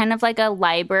 And there's kind of like a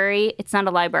library. It's not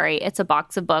a library. It's a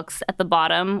box of books at the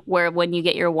bottom where when you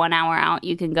get your 1 hour out,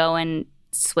 you can go and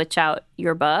switch out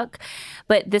your book.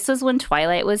 But this was when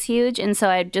Twilight was huge. And so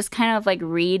I'd just kind of like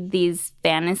read these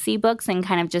fantasy books and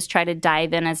kind of just try to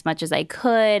dive in as much as I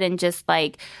could and just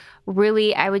like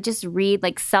really, I would just read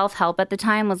like self-help at the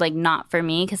time was like not for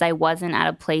me because I wasn't at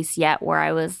a place yet where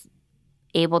I was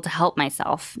able to help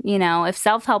myself. You know, if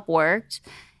self-help worked,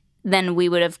 then we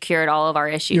would have cured all of our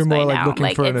issues. You're more by like now.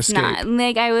 looking for an escape. Not,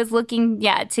 like I was looking,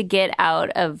 to get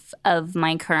out of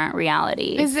my current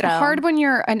reality. Is it hard when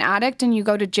you're an addict and you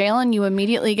go to jail and you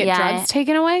immediately get drugs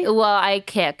taken away? Well, I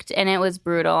kicked and it was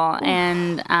brutal.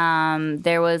 And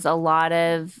there was a lot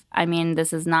of,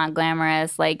 this is not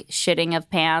glamorous, like shitting of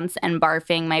pants and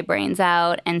barfing my brains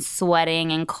out and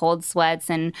sweating and cold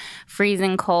sweats and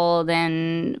freezing cold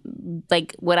and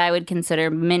like what I would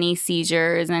consider mini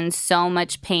seizures and so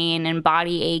much pain and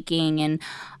body aching, and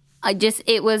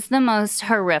it was the most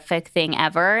horrific thing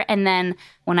ever. And then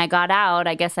when I got out,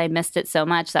 I guess I missed it so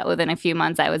much that within a few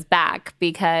months I was back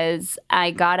because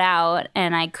I got out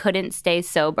and I couldn't stay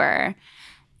sober.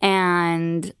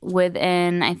 And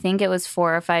within, I think it was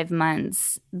 4 or 5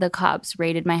 months, the cops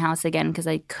raided my house again because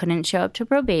I couldn't show up to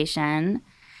probation.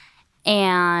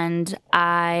 And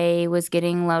I was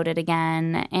getting loaded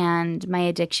again, and my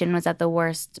addiction was at the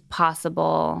worst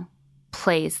possible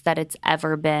place that it's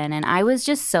ever been. And I was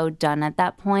just so done at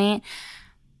that point.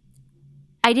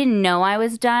 I didn't know I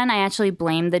was done. I actually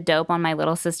blamed the dope on my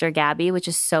little sister Gabby, which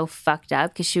is so fucked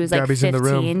up because she was like Gabby's 15. In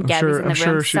the room. Gabby's in the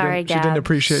room. Sorry, Gab. She didn't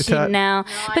appreciate that. No,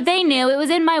 but they knew. It was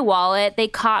in my wallet. They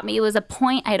caught me. It was I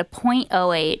had a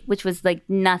 .08, which was like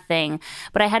nothing.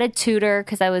 But I had a tutor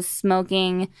because I was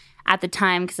smoking at the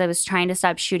time because I was trying to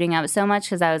stop shooting up so much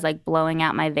because I was like blowing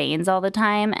out my veins all the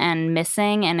time and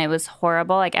missing, and it was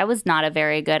horrible. Like I was not a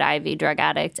very good IV drug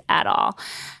addict at all.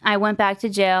 I went back to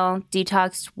jail,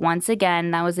 detoxed once again.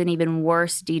 That was an even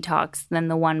worse detox than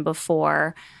the one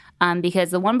before because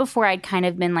the one before I'd kind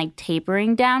of been like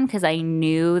tapering down because I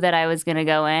knew that I was going to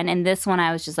go in. And this one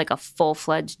I was just like a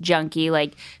full-fledged junkie,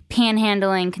 like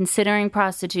panhandling, considering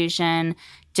prostitution,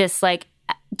 it's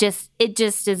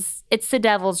the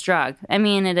devil's drug.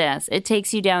 It is. It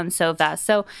takes you down so fast.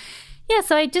 So,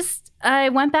 I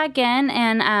went back in,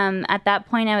 and at that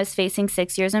point, I was facing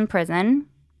 6 years in prison.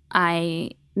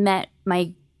 I met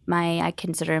I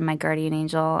consider him my guardian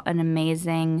angel, an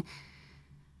amazing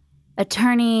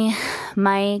attorney,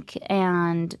 Mike,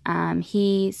 and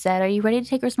he said, "Are you ready to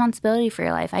take responsibility for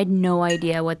your life?" I had no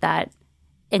idea what that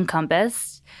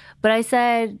encompassed, but I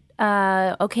said,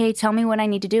 okay, tell me what I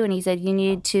need to do. And he said, you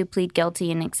need to plead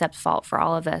guilty and accept fault for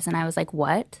all of this. And I was like,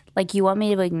 what? Like, you want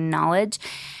me to acknowledge?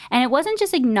 And it wasn't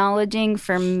just acknowledging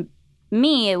for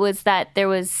me. It was that there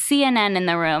was CNN in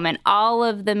the room and all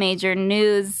of the major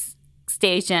news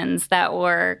stations that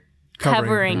were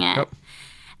covering it. Yep.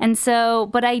 And so,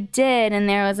 but I did, and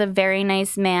there was a very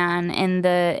nice man in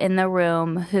the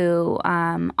room who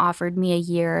offered me a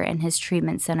year in his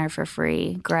treatment center for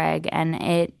free, Greg, and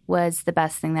it was the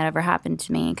best thing that ever happened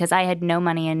to me because I had no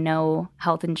money and no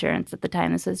health insurance at the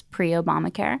time. This was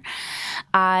pre-Obamacare.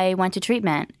 I went to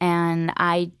treatment and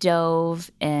I dove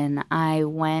in.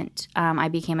 I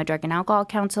became a drug and alcohol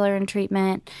counselor in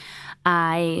treatment.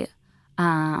 I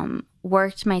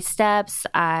worked my steps.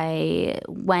 I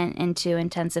went into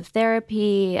intensive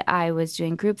therapy. I was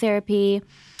doing group therapy.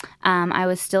 I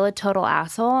was still a total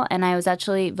asshole, and I was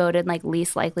actually voted like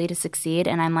least likely to succeed,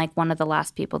 and I'm like one of the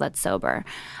last people that's sober.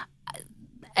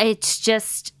 I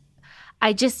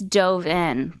just dove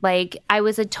in. Like, I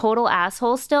was a total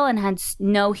asshole still and had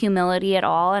no humility at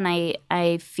all, and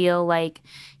I feel like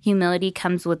humility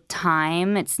comes with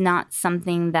time. It's not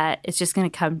something that it's just going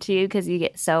to come to you because you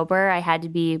get sober. I had to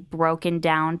be broken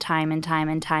down time and time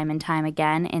and time and time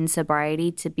again in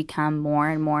sobriety to become more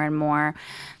and more and more.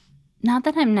 Not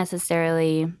that I'm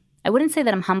necessarily, I wouldn't say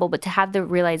that I'm humble, but to have the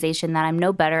realization that I'm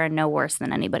no better and no worse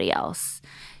than anybody else,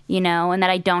 you know, and that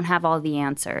I don't have all the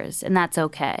answers, and that's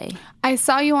okay. I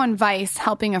saw you on Vice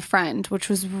helping a friend, which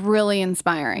was really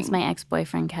inspiring. It's my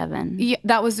ex-boyfriend, Kevin. Yeah,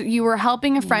 you were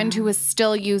helping a friend who was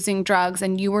still using drugs,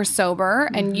 and you were sober,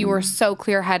 and you were so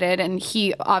clear-headed, and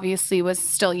he obviously was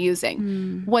still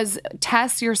using. Was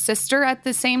Tess, your sister, at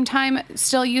the same time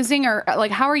still using, or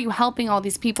like how are you helping all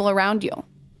these people around you?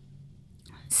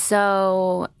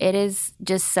 So it is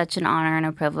just such an honor and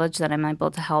a privilege that I'm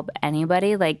able to help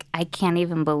anybody. Like, I can't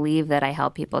even believe that I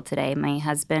help people today. My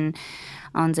husband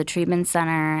owns a treatment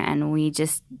center, and we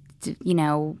just, you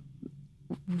know,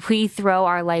 we throw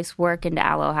our life's work into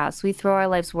Aloe House. We throw our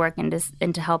life's work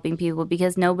into helping people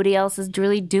because nobody else is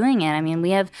really doing it. I mean,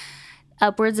 we have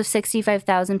upwards of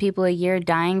 65,000 people a year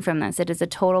dying from this. It is a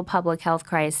total public health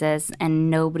crisis,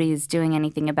 and nobody's doing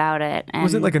anything about it. And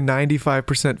was it like a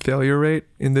 95% failure rate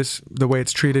in the way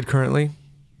it's treated currently?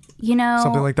 You know,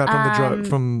 something like that from the drug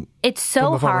from it's so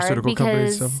from the hard pharmaceutical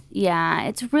because companies, so. Yeah,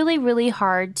 it's really, really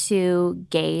hard to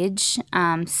gauge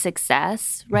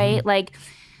success, right? Like,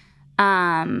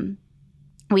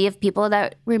 we have people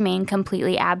that remain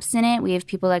completely abstinent. We have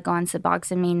people that go on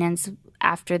Suboxone maintenance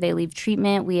after they leave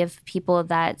treatment. We have people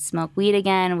that smoke weed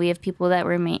again. We have people that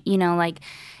remain, you know, like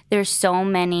there's so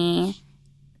many.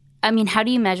 I mean, how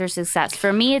do you measure success?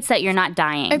 For me, it's that you're not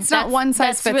dying. It's not one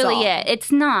size fits all. That's really it.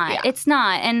 It's not. Yeah. It's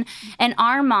not. And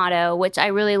our motto, which I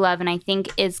really love and I think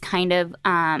is kind of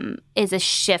is a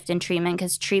shift in treatment,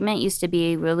 because treatment used to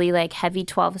be really like heavy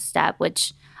 12-step,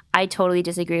 which I totally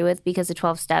disagree with, because the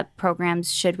 12-step programs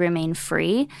should remain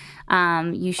free.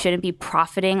 You shouldn't be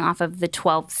profiting off of the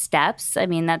 12 steps. I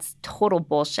mean, that's total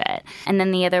bullshit. And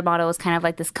then the other model is kind of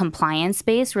like this compliance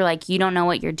space where like you don't know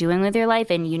what you're doing with your life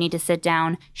and you need to sit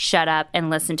down, shut up, and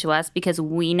listen to us because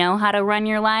we know how to run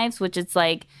your lives, which it's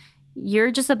like,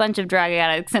 you're just a bunch of drug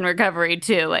addicts in recovery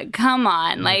too. Like, come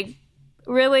on, like,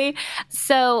 really?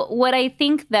 So what I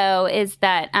think, though, is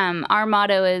that our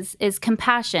motto is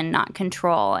compassion, not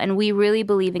control. And we really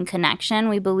believe in connection.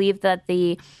 We believe that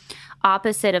the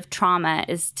opposite of trauma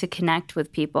is to connect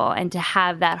with people and to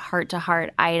have that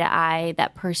heart-to-heart, eye-to-eye,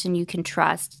 that person you can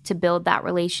trust, to build that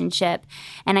relationship.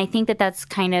 And I think that that's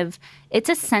kind of, it's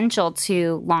essential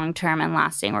to long-term and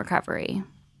lasting recovery.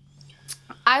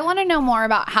 I want to know more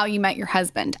about how you met your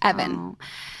husband, Evan.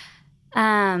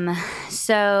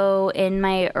 So in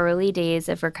my early days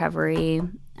of recovery,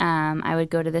 I would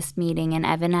go to this meeting, and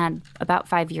Evan had about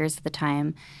 5 years at the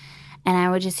time, and I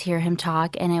would just hear him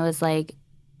talk, and it was like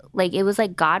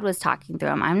God was talking through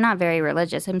him. I'm not very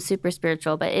religious. I'm super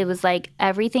spiritual, but it was like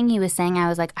everything he was saying, I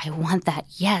was like, I want that.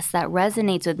 Yes, that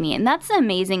resonates with me. And that's the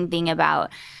amazing thing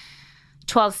about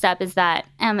 12-step is that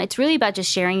it's really about just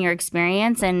sharing your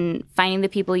experience and finding the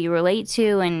people you relate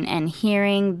to and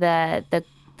hearing the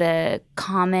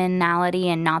commonality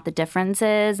and not the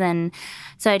differences. And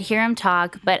so I'd hear him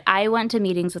talk, but I went to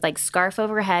meetings with like scarf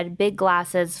overhead, big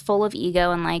glasses, full of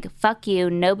ego, and like, fuck you,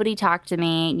 nobody talk to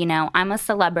me, you know, I'm a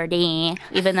celebrity,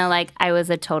 even though like I was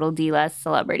a total D-list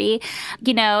celebrity,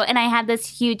 you know, and I had this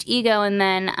huge ego. And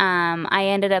then I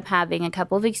ended up having a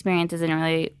couple of experiences in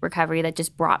early recovery that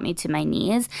just brought me to my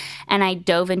knees, and I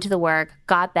dove into the work,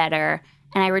 got better,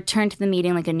 and I returned to the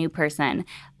meeting like a new person.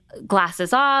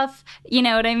 Glasses off, you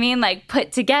know what I mean? Like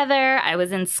put together. I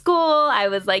was in school. I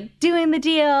was like doing the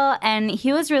deal. And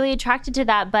he was really attracted to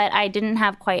that, but I didn't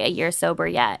have quite a year sober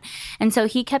yet. And so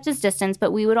he kept his distance,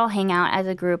 but we would all hang out as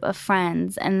a group of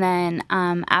friends. And then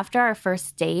after our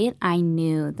first date, I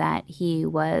knew he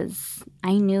was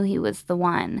the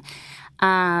one.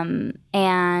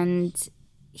 And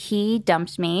he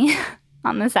dumped me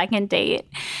on the second date.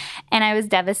 and I was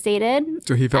devastated.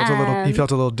 So he felt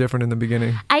a little different in the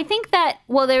beginning. I think that,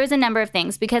 well, there was a number of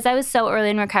things because I was so early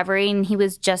in recovery and he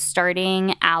was just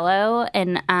starting Aloe.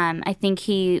 And I think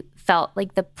he felt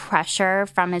like the pressure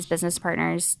from his business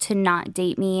partners to not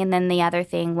date me. And then the other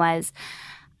thing was,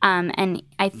 and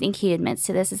I think he admits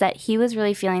to this, is that he was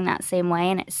really feeling that same way,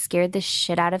 and it scared the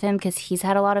shit out of him because he's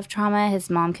had a lot of trauma.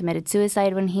 His mom committed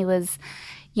suicide when he was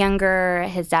younger.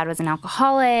 His dad was an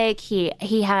alcoholic.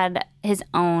 He had his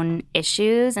own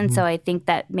issues, and so I think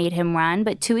that made him run.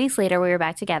 But 2 weeks later, we were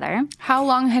back together. How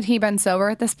long had he been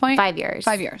sober at this point? 5 years.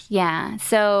 5 years. Yeah.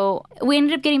 So we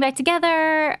ended up getting back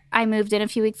together. I moved in a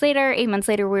few weeks later. 8 months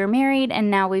later, we were married, and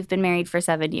now we've been married for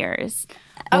 7 years.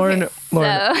 Lauren,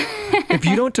 if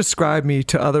you don't describe me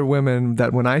to other women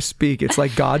that when I speak, it's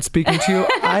like God speaking to you,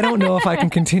 I don't know if I can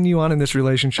continue on in this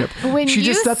relationship. When she you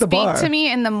just set the bar. speak to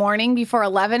me in the morning before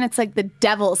 11, it's like the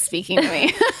devil speaking to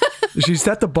me. She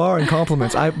set the bar in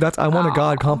compliments. I want a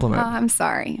God compliment. I'm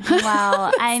sorry.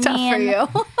 Well, I Tough mean, for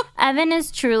you. Evan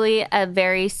is truly a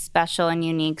very special and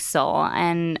unique soul.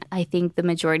 And I think the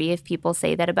majority of people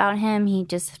say that about him.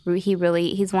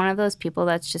 He's one of those people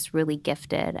that's just really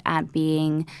gifted at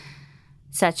being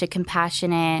such a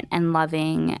compassionate and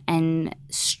loving and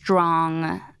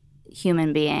strong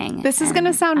human being. This is going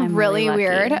to sound I'm really lucky.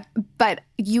 weird, but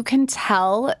you can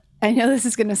tell. I know this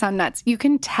is going to sound nuts. You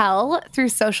can tell through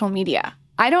social media.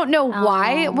 I don't know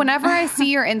why. Whenever I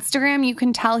see your Instagram, you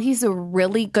can tell he's a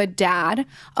really good dad,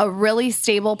 a really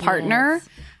stable partner.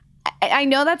 I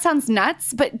know that sounds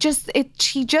nuts, but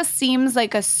he just seems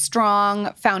like a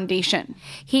strong foundation.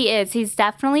 He is. He's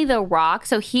definitely the rock.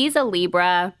 So he's a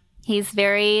Libra. He's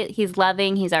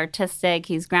loving, he's artistic,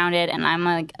 he's grounded, and I'm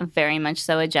like very much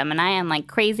so a Gemini. I'm like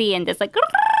crazy and just like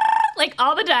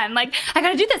all the time. Like, I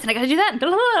gotta do this and I gotta do that.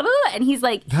 And he's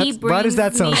like, why does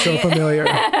that sound so familiar?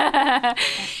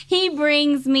 He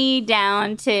brings me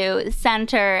down to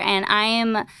center, and I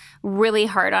am really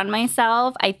hard on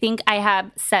myself. I think I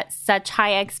have set such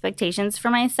high expectations for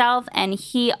myself, and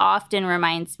he often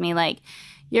reminds me, like,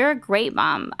 you're a great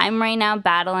mom. I'm right now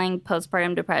battling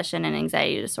postpartum depression and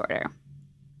anxiety disorder.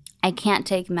 I can't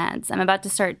take meds. I'm about to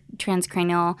start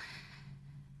transcranial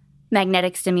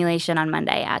magnetic stimulation on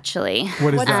Monday, actually.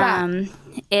 What's that?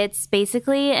 It's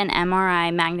basically an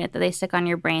MRI magnet that they stick on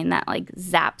your brain that like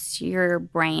zaps your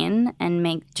brain and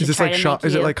Is this like shock?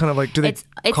 Is it like kind of like, do they It's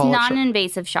call it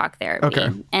non-invasive shock therapy. Okay.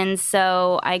 And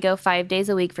so I go 5 days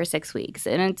a week for 6 weeks,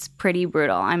 and it's pretty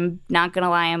brutal. I'm not going to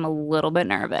lie, I'm a little bit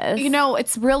nervous. You know,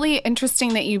 it's really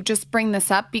interesting that you just bring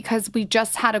this up because we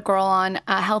just had a girl on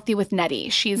Healthy with Nettie.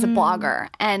 She's a blogger,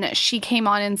 and she came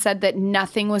on and said that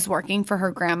nothing was working for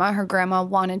her grandma. Her grandma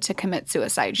wanted to commit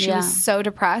suicide. She was so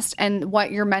depressed, and what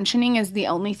you're mentioning is the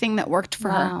only thing that worked for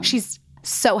her. She's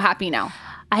so happy now.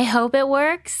 I hope it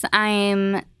works.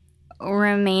 I'm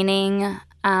remaining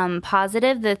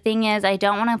positive. The thing is, I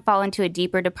don't want to fall into a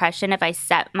deeper depression if I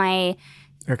set my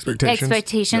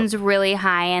expectations really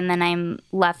high and then I'm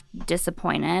left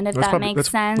disappointed, if that makes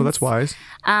sense. Well, that's wise.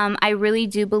 I really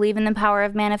do believe in the power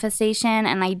of manifestation,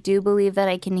 and I do believe that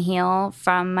I can heal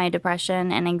from my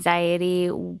depression and anxiety.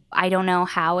 I don't know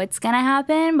how it's going to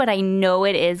happen, but I know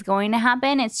it is going to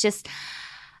happen. It's just,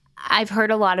 I've heard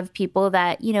a lot of people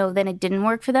that, you know, then it didn't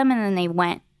work for them and then they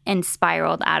went and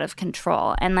spiraled out of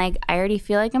control. And like, I already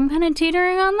feel like I'm kind of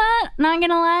teetering on that, not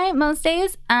gonna lie, most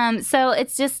days. So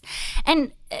it's just,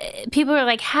 and people are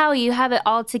like, how you have it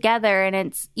all together? And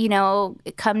it's, you know,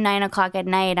 come 9 o'clock at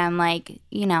night, I'm like,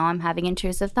 you know, I'm having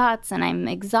intrusive thoughts and I'm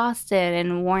exhausted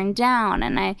and worn down.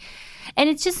 And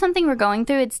it's just something we're going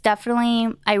through. It's definitely,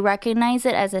 I recognize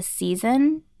it as a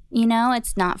season, you know,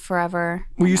 it's not forever.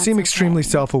 Well, you seem extremely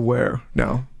self-aware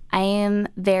now. I am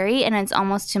very, and it's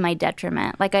almost to my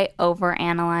detriment. Like, I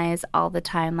overanalyze all the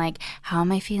time. Like, how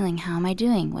am I feeling? How am I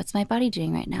doing? What's my body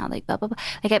doing right now? Like, blah, blah, blah.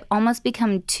 Like, I've almost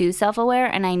become too self-aware,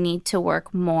 and I need to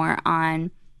work more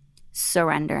on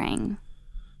surrendering.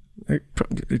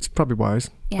 It's probably wise.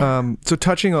 Yeah. So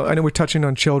I know we're touching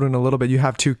on children a little bit. You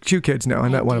have two kids now. I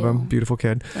met one of them. Beautiful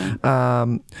kid. I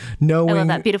love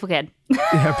that. Beautiful kid.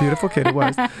 Yeah, beautiful kid it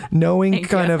was. Knowing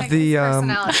kind of the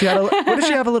she had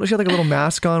she had like a little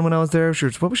mask on when I was there.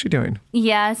 What was she doing?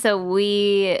 Yeah, so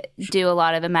we do a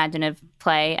lot of imaginative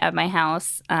play at my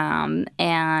house, and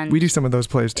we do some of those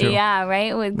plays too. Yeah,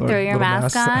 right. With throw your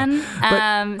mask on.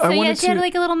 She had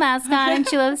like a little mask on, and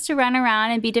she loves to run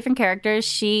around and be different characters.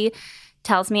 She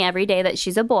tells me every day that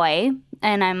she's a boy,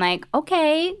 and I'm like,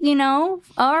 okay, you know,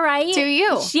 all right. Do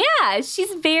you? Yeah,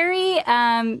 she's very,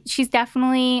 she's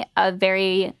definitely a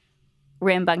very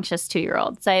rambunctious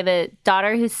 2-year-old. So I have a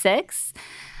daughter who's 6,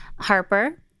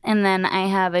 Harper, and then I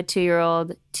have a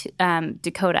 2-year-old,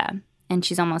 Dakota. and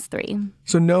she's almost 3.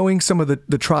 So knowing some of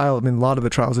the trial, a lot of the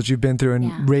trials that you've been through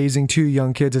and raising 2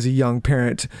 young kids as a young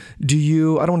parent, do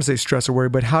you, I don't want to say stress or worry,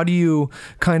 but how do you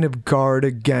kind of guard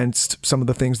against some of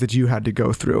the things that you had to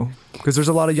go through? Because there's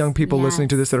a lot of young people listening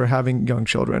to this that are having young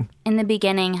children. In the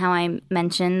beginning, how I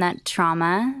mentioned that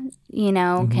trauma,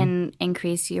 can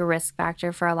increase your risk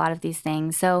factor for a lot of these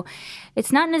things. So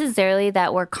it's not necessarily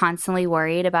that we're constantly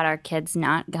worried about our kids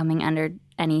not coming under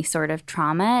any sort of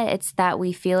trauma. It's that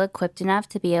we feel equipped enough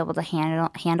to be able to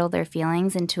handle their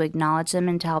feelings and to acknowledge them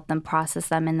and to help them process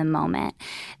them in the moment.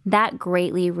 That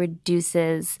greatly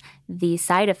reduces the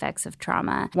side effects of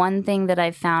trauma. One thing that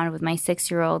I've found with my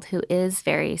 6-year-old, who is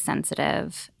very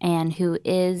sensitive and who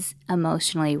is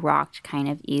emotionally rocked kind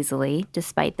of easily,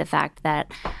 despite the fact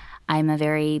that I'm a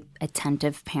very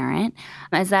attentive parent,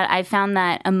 is that I found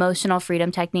that emotional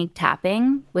freedom technique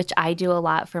tapping, which I do a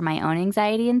lot for my own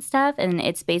anxiety and stuff, and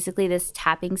it's basically this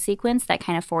tapping sequence that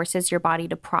kind of forces your body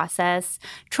to process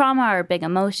trauma or big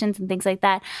emotions and things like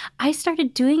that. I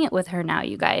started doing it with her now,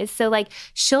 you guys. So like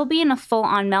she'll be in a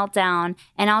full-on meltdown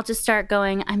and I'll just start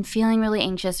going, I'm feeling really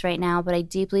anxious right now, but I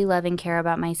deeply love and care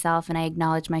about myself and I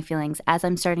acknowledge my feelings as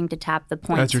I'm starting to tap the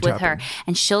points with her.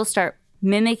 And she'll start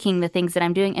mimicking the things that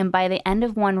I'm doing. And by the end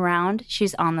of one round,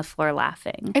 she's on the floor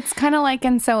laughing. It's kind of like,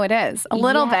 and so it is. A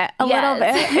little bit.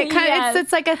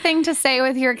 It's like a thing to say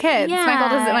with your kids. Yeah.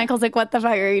 Michael's like, what the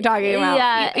fuck are you talking about?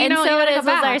 Yeah. And so it is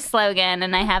was our slogan,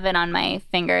 and I have it on my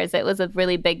fingers. It was a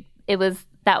really big,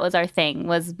 that was our thing,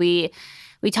 was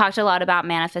we talked a lot about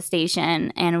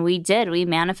manifestation, and we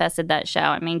manifested that show.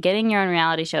 I mean, getting your own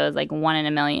reality show is like 1 in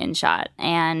a million shot,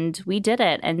 and we did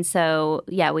it. And so,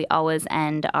 we always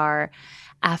end our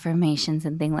affirmations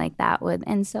and things like that with,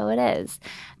 and so it is.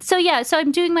 So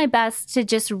I'm doing my best to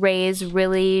just raise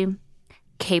really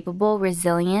capable,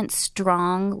 resilient,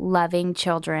 strong, loving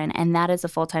children. And that is a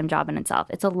full-time job in itself.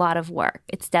 It's a lot of work.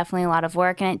 It's definitely a lot of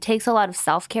work. And it takes a lot of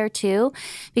self-care too,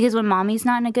 because when mommy's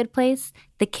not in a good place,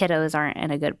 the kiddos aren't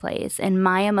in a good place. And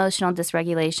my emotional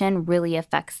dysregulation really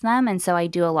affects them. And so I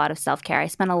do a lot of self-care. I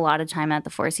spend a lot of time at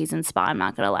the Four Seasons Spa. I'm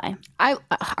not going to lie.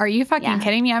 Are you fucking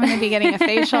kidding me? I'm going to be getting a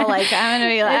facial. I'm going to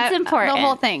be it's important. The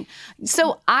whole thing.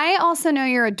 So I also know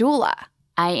you're a doula.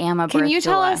 I am a birth doula. Can you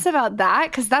tell us about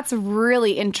that? Because that's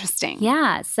really interesting.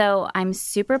 Yeah. So I'm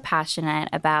super passionate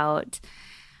about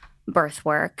birth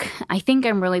work. I think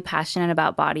I'm really passionate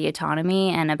about body autonomy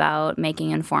and about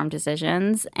making informed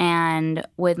decisions. And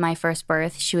with my first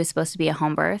birth, she was supposed to be a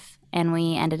home birth, and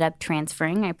we ended up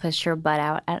transferring. I pushed her butt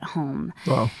out at home.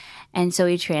 Wow. And so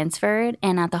we transferred,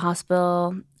 and at the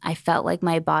hospital, I felt like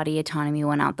my body autonomy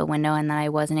went out the window and that I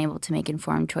wasn't able to make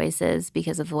informed choices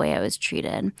because of the way I was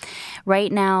treated.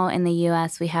 Right now in the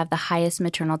U.S., we have the highest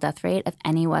maternal death rate of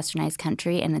any westernized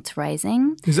country, and it's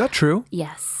rising. Is that true?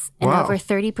 Yes. And wow. Over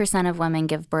 30% of women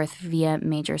give birth via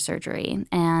major surgery.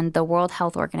 And the World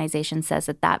Health Organization says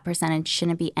that percentage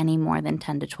shouldn't be any more than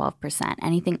 10 to 12%.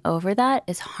 Anything over that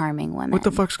is harming women. What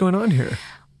the fuck's going on here?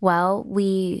 Well,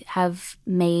 we have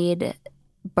made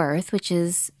birth, which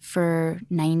is for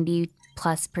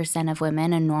 90+% of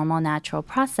women, a normal, natural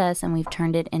process, and we've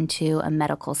turned it into a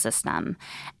medical system,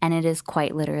 and it is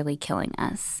quite literally killing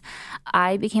us.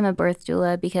 I became a birth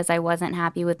doula because I wasn't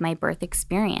happy with my birth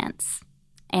experience.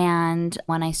 And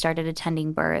when I started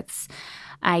attending births,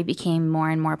 I became more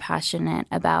and more passionate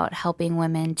about helping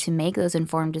women to make those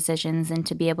informed decisions and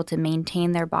to be able to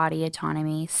maintain their body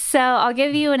autonomy. So I'll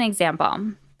give you an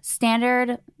example.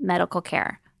 Standard medical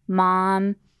care.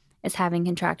 Mom is having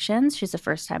contractions. She's a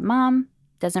first-time mom,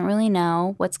 doesn't really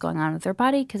know what's going on with her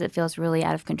body because it feels really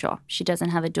out of control. She doesn't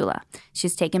have a doula.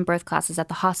 She's taken birth classes at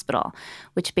the hospital,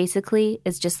 which basically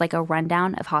is just like a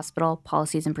rundown of hospital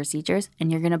policies and procedures,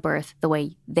 and you're going to birth the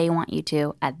way they want you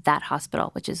to at that hospital,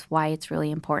 which is why it's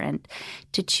really important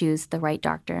to choose the right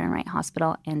doctor and right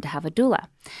hospital and to have a doula.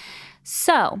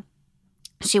 So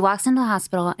she walks into the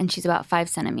hospital and she's about 5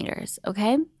 centimeters,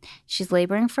 okay? She's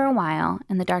laboring for a while,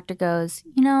 and the doctor goes,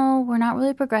 we're not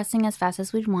really progressing as fast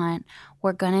as we'd want.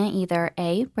 We're going to either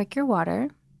A, break your water,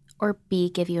 or B,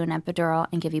 give you an epidural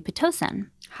and give you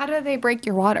Pitocin. How do they break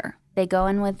your water? They go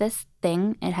in with this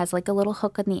thing. It has like a little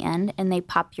hook on the end, and they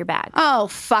pop your bag. Oh,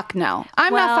 fuck no.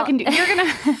 I'm not fucking... You're going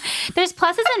to... There's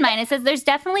pluses and minuses. There's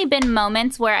definitely been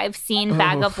moments where I've seen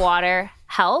bag of water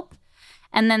help.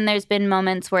 And then there's been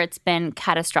moments where it's been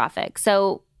catastrophic.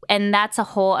 So, and that's a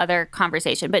whole other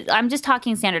conversation. But I'm just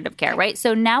talking standard of care, right?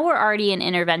 So now we're already in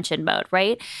intervention mode,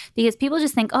 right? Because people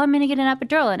just think, I'm going to get an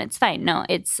epidural and it's fine. No,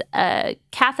 it's a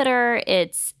catheter,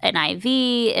 it's an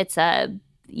IV,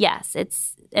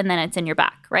 and then it's in your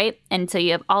back, right? And so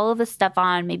you have all of this stuff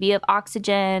on. Maybe you have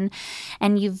oxygen,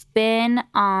 and you've been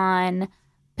on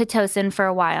Pitocin for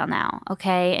a while now,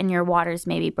 okay? And your water's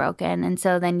maybe broken. And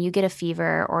so then you get a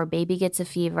fever, or baby gets a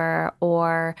fever,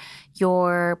 or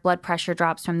your blood pressure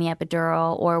drops from the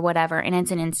epidural or whatever, and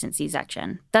it's an instant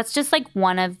C-section. That's just like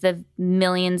one of the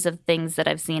millions of things that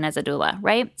I've seen as a doula,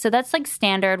 right? So that's like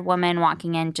standard woman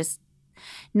walking in, just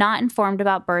not informed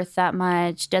about birth that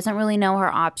much, doesn't really know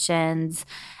her options,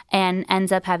 and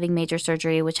ends up having major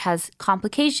surgery, which has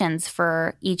complications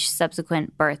for each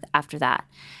subsequent birth after that.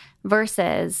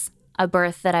 Versus a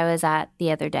birth that I was at the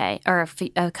other day, or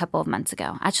a couple of months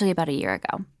ago, actually about a year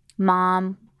ago.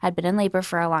 Mom had been in labor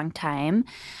for a long time.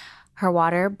 Her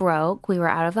water broke. We were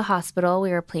out of the hospital.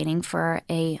 We were planning for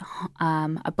a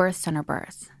birth center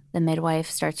birth. The midwife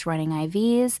starts running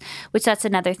IVs, which that's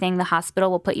another thing. The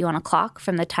hospital will put you on a clock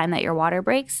from the time that your water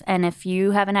breaks. And if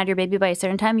you haven't had your baby by a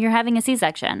certain time, you're having a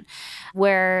C-section.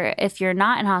 Where if you're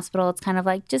not in hospital, it's kind of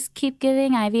like, just keep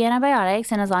giving IV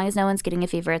antibiotics. And as long as no one's getting a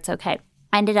fever, it's okay.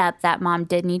 Ended up that mom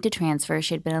did need to transfer.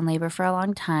 She'd been in labor for a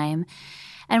long time.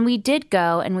 And we did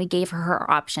go and we gave her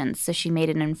options. So she made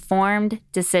an informed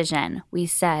decision. We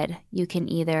said, you can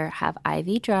either have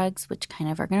IV drugs, which kind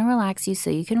of are going to relax you so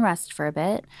you can rest for a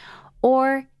bit,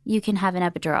 or you can have an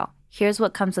epidural. Here's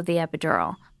what comes with the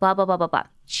epidural. Blah, blah, blah, blah, blah.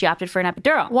 She opted for an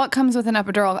epidural. What comes with an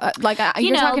epidural?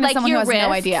 You're talking to someone who has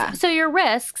no idea. So your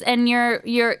risks and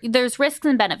there's risks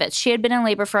and benefits. She had been in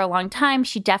labor for a long time.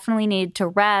 She definitely needed to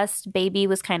rest. Baby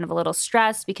was kind of a little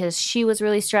stressed because she was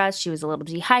really stressed. She was a little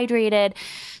dehydrated.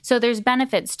 So there's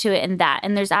benefits to it in that.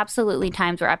 And there's absolutely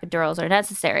times where epidurals are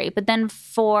necessary. But then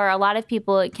for a lot of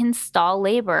people, it can stall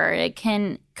labor. It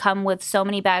can come with so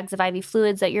many bags of IV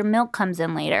fluids that your milk comes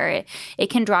in later. It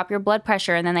can drop your blood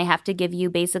pressure, and then they have to give you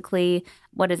basically,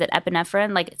 what is it,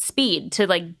 epinephrine, like speed to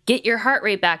like get your heart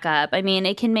rate back up. I mean,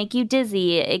 it can make you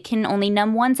dizzy. It can only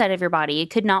numb one side of your body. It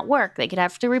could not work. They could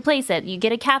have to replace it. You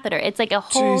get a catheter. It's like a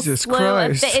whole slew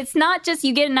of things. It's not just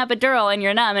you get an epidural and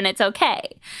you're numb and it's okay.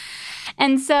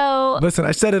 And so, listen,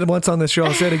 I said it once on this show.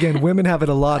 I'll say it again. Women have it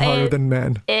a lot harder than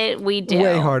men. We do.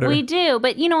 Way harder. We do.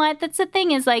 But you know what? That's the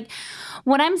thing is like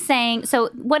what I'm saying. So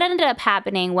what ended up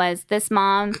happening was this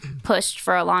mom pushed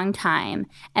for a long time.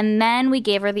 And then we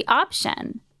gave her the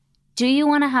option. Do you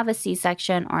want to have a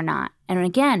C-section or not? And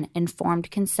again,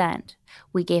 informed consent.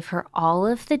 We gave her all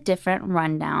of the different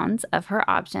rundowns of her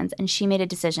options, and she made a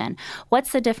decision.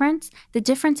 What's the difference? The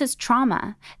difference is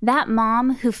trauma. That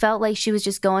mom who felt like she was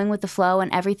just going with the flow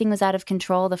and everything was out of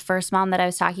control, the first mom that I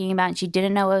was talking about, and she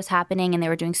didn't know what was happening, and they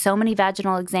were doing so many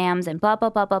vaginal exams and blah, blah,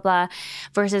 blah, blah, blah,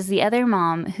 versus the other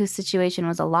mom whose situation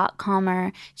was a lot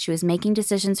calmer. She was making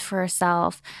decisions for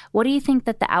herself. What do you think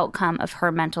that the outcome of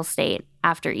her mental state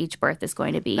after each birth is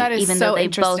going to be, even though they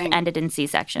both ended in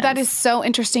C-sections? That is so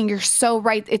interesting. You're so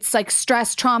right. It's like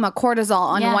stress, trauma, cortisol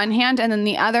on one hand, and then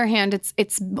the other hand,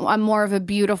 it's a more of a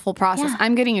beautiful process. Yeah.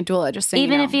 I'm getting a doula, just saying.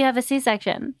 Even if you have a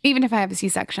C-section. Even if I have a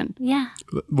C-section. Yeah.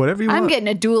 Whatever you want. I'm getting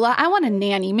a doula. I want a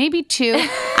nanny, maybe two.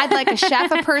 I'd like a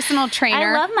chef, a personal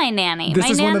trainer. I love my nanny. This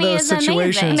my is nanny one of those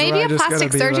situations. Maybe a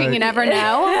plastic surgeon. Like, you never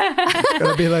know.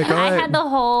 Gotta be like, all right. I had the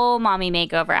whole mommy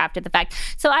makeover after the fact.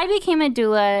 So I became a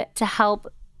doula to help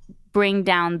bring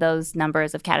down those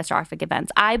numbers of catastrophic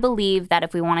events. I believe that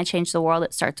if we want to change the world,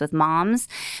 it starts with moms,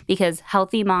 because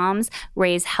healthy moms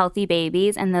raise healthy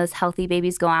babies, and those healthy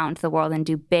babies go out into the world and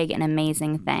do big and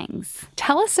amazing things.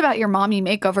 Tell us about your mommy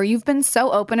makeover. You've been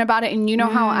so open about it, and you know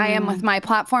how I am with my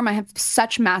platform. I have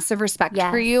such massive respect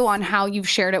for you on how you've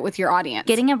shared it with your audience.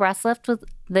 Getting a breast lift was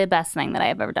the best thing that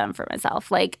I've ever done for myself.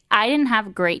 Like, I didn't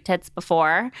have great tits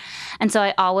before, and so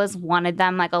I always wanted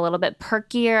them like a little bit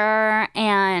perkier.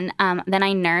 And then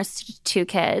I nursed 2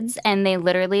 kids, and they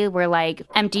literally were like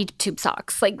empty tube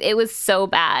socks. Like, it was so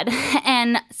bad.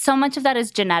 And so much of that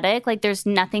is genetic. Like, there's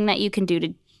nothing that you can do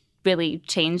to really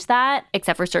change that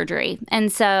except for surgery.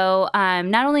 And so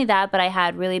not only that, but I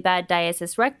had really bad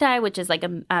diastasis recti, which is like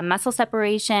a muscle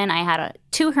separation. I had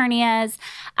 2 hernias.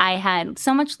 I had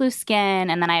so much loose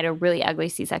skin, and then I had a really ugly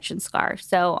C-section scar.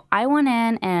 So I went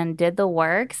in and did the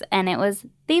works, and it was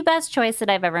the best choice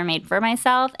that I've ever made for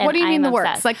myself. And what do you mean the obsessed.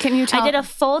 works? Like, can you tell? I did a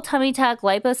full tummy tuck,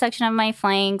 liposuction of my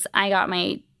flanks. I got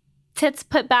my tits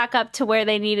put back up to where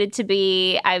they needed to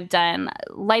be. I've done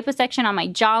liposuction on my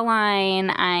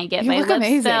jawline. I get my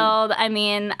lips filled. I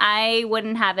mean, I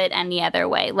wouldn't have it any other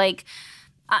way. Like,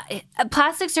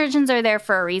 plastic surgeons are there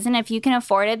for a reason. If you can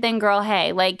afford it, then girl,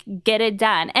 hey, like, get it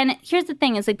done. And here's the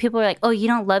thing is, like, people are like, oh, you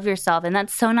don't love yourself, and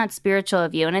that's so not spiritual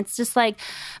of you. And it's just like,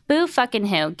 boo fucking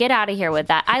who? Get out of here with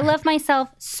that. I love myself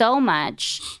so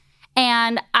much.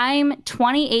 And I'm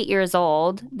 28 years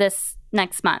old this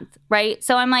next month, right?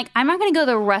 So I'm like, I'm not going to go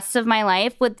the rest of my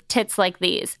life with tits like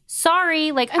these.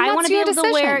 Sorry, like I want to be able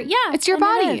to wear. Yeah, it's your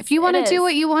body. If you want to do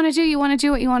what you want to do, you want to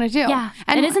do what you want to do. Yeah,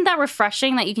 and isn't that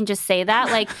refreshing that you can just say that?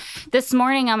 Like this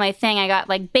morning on my thing, I got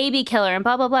like baby killer and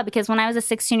blah blah blah because when I was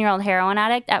a 16-year-old heroin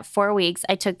addict, at 4 weeks,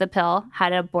 I took the pill,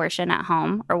 had an abortion at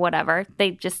home or whatever.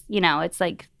 They just, it's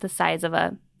like the size of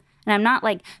a. And I'm not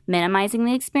like minimizing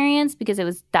the experience because it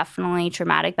was definitely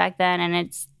traumatic back then. And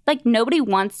it's like nobody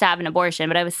wants to have an abortion,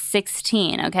 but I was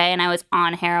 16, okay? And I was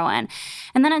on heroin.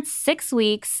 And then at 6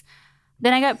 weeks,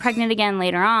 then I got pregnant again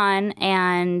later on.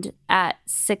 And at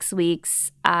 6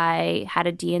 weeks, I had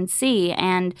a DNC.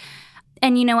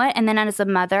 And you know what? And then as a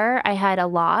mother, I had a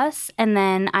loss. And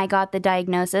then I got the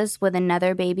diagnosis with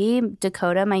another baby,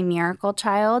 Dakota, my miracle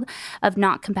child, of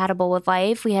not compatible with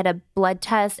life. We had a blood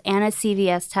test and a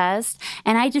CVS test.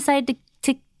 And I decided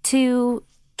to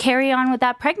carry on with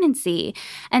that pregnancy.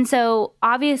 And so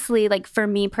obviously, like for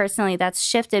me personally, that's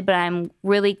shifted. But I'm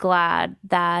really glad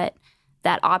that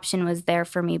that option was there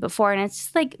for me before. And it's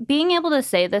just like being able to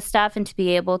say this stuff and to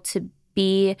be able to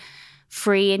be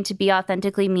free and to be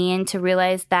authentically me and to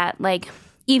realize that like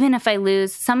even if I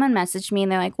lose, someone messaged me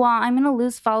and they're like, well, I'm going to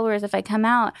lose followers if I come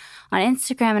out on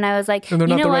Instagram. And I was like, and they're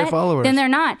not the right followers. Then they're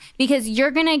not, because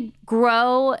you're going to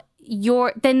grow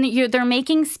they're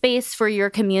making space for your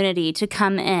community to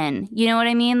come in. You know what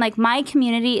I mean? Like my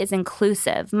community is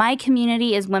inclusive. My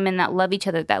community is women that love each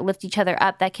other, that lift each other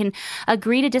up, that can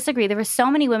agree to disagree. There were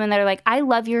so many women that are like, I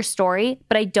love your story,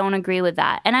 but I don't agree with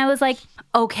that. And I was like,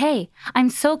 okay, I'm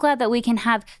so glad that we can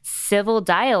have civil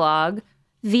dialogue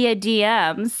via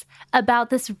DMs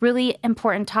about this really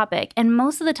important topic. And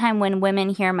most of the time when women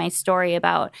hear my story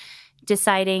about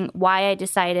deciding why I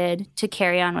decided to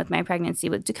carry on with my pregnancy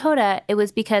with Dakota, it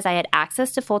was because I had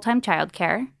access to full-time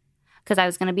childcare because I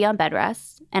was going to be on bed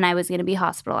rest and I was going to be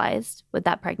hospitalized with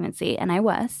that pregnancy, and I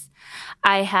was.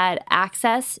 I had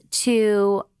access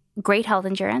to great health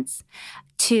insurance,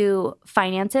 to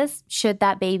finances should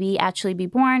that baby actually be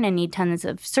born and need tons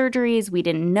of surgeries. We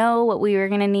didn't know what we were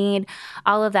going to need,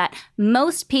 all of that.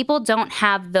 Most people don't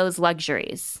have those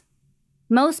luxuries.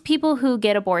 Most people who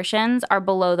get abortions are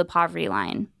below the poverty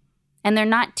line, and they're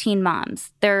not teen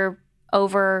moms. They're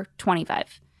over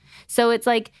 25. So it's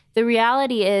like the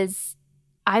reality is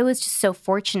I was just so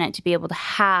fortunate to be able to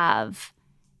have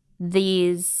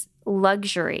these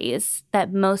luxuries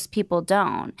that most people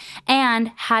don't. And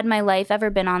had my life ever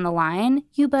been on the line,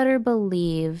 you better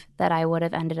believe that I would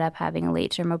have ended up having a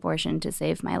late-term abortion to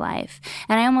save my life.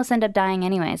 And I almost ended up dying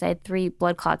anyways. I had 3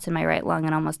 blood clots in my right lung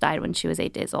and almost died when she was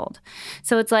 8 days old.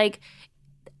 So it's like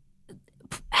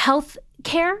health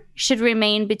care should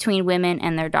remain between women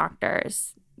and their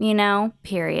doctors,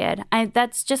 period.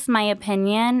 That's just my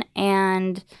opinion.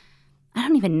 And I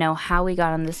don't even know how we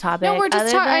got on this topic. No, we're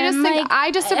just talking.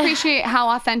 I just appreciate how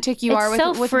authentic you are with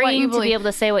what you believe. To be able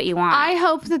to say what you want. I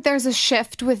hope that there's a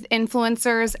shift with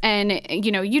influencers and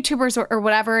YouTubers or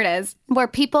whatever it is, where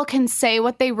people can say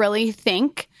what they really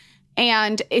think.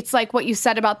 And it's like what you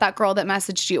said about that girl that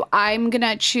messaged you. I'm going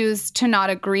to choose to not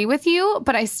agree with you,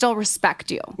 but I still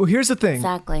respect you. Well, here's the thing.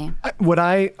 Exactly.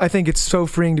 I think it's so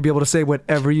freeing to be able to say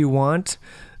whatever you want.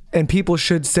 And people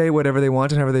should say whatever they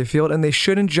want and however they feel. And they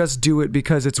shouldn't just do it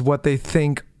because it's what they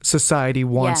think society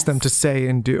wants them to say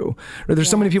and do. Or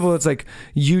there's so many people that's like,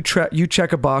 you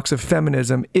check a box of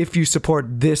feminism if you support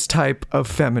this type of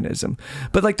feminism.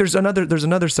 But like there's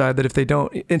another side that if they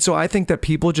don't. And so I think that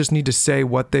people just need to say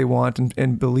what they want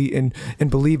and believe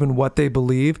in what they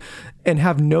believe and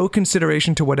have no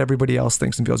consideration to what everybody else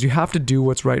thinks and feels. You have to do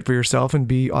what's right for yourself and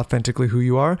be authentically who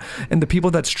you are. And the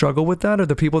people that struggle with that are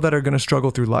the people that are going to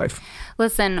struggle through life.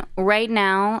 Listen, right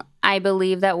now, I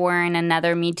believe that we're in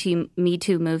another Me Too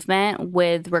movement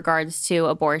with regards to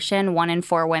abortion. 1 in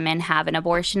 4 women have an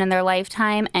abortion in their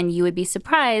lifetime, and you would be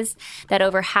surprised that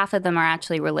over half of them are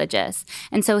actually religious.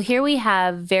 And so here we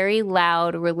have very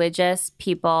loud religious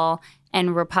people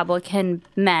and Republican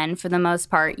men, for the most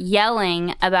part,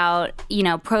 yelling about,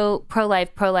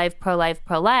 pro-life, pro-life, pro-life,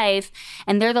 pro-life,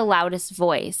 and they're the loudest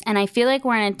voice. And I feel like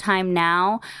we're in a time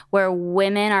now where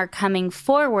women are coming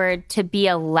forward to be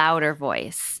a louder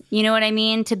voice. You know what I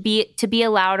mean? To be a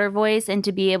louder voice and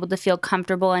to be able to feel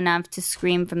comfortable enough to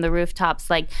scream from the rooftops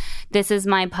like, this is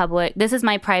my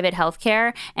private health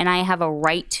care, and I have a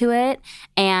right to it.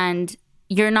 And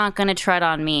you're not going to tread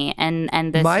on me and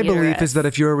this My uterus. belief is that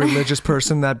if you're a religious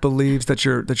person that believes that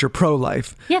you're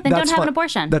pro-life, then don't have an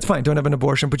abortion. That's fine. Don't have an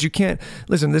abortion. But you can't,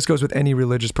 listen, this goes with any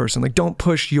religious person. Like, don't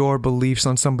push your beliefs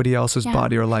on somebody else's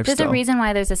body or lifestyle. There's a reason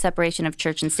why there's a separation of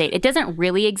church and state. It doesn't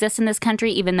really exist in this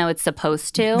country, even though it's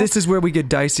supposed to. This is where we get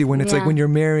dicey when it's like when you're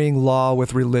marrying law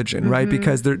with religion, right?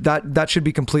 Because that should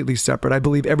be completely separate. I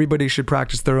believe everybody should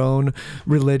practice their own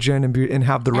religion and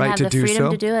have the right to do so. And have the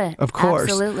freedom to do it. Of course.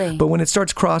 Absolutely. But when it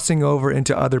starts crossing over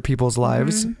into other people's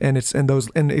lives and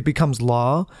it becomes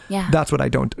law, that's what I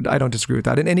don't disagree with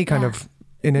that in any kind of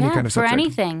subject. For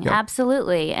anything.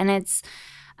 Absolutely. And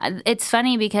it's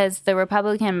funny because the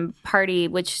Republican Party,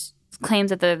 which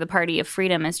claims that they're the party of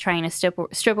freedom, is trying to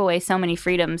strip away so many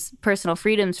personal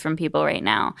freedoms from people right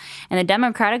now. And the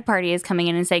Democratic Party is coming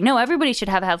in and saying, no, everybody should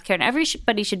have health care and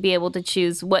everybody should be able to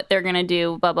choose what they're going to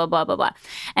do, blah, blah, blah, blah, blah.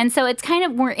 And so it's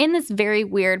we're in this very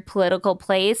weird political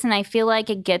place, and I feel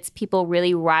like it gets people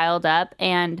really riled up.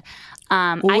 And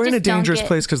we're in a dangerous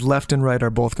place because left and right are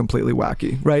both completely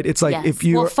wacky, right? It's like if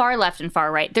you far left and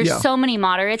far right. There's so many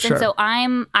moderates, and so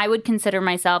I would consider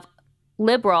myself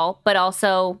liberal, but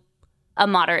also a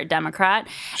moderate Democrat.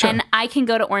 Sure. And I can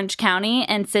go to Orange County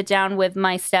and sit down with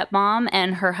my stepmom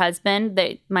and her husband.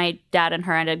 My dad and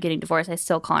her ended up getting divorced. I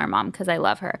still call her mom because I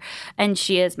love her. And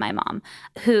she is my mom,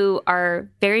 who are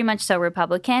very much so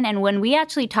Republican. And when we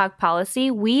actually talk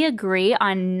policy, we agree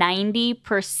on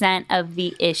 90% of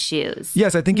the issues.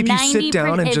 Yes, I think if you sit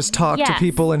down and just talk to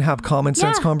people and have common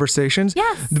sense conversations,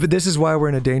 but this is why we're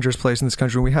in a dangerous place in this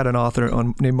country. We had an author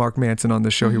named Mark Manson on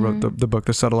the show. He wrote the book,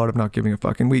 The Subtle Art of Not Giving a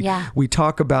Fuck. And we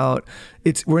talk about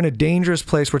we're in a dangerous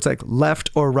place where it's like left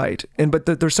or right. But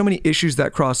there's so many issues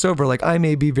that cross over. Like, I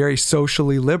may be very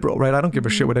socially liberal, right? I don't give a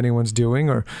shit what anyone's doing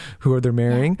or who they're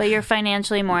marrying. But you're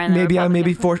financially more in the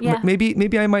maybe Republican.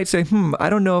 Maybe I might say, I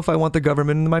don't know if I want the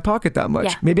government in my pocket that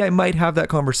much. Maybe I might have that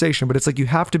conversation, but it's like you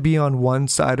have to be on one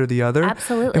side or the other.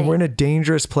 Absolutely. And we're in a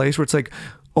dangerous place where it's like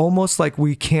almost like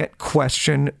we can't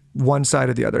question one side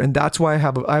or the other. And that's why I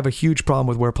have a huge problem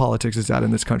with where politics is at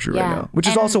in this country right now, which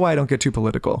is also why I don't get too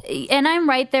political. And I'm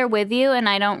right there with you. And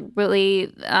I don't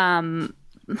really,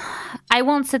 I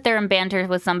won't sit there and banter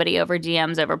with somebody over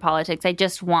DMs over politics. I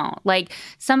just won't. Like,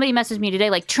 somebody messaged me today,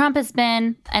 like, Trump has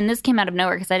been, and this came out of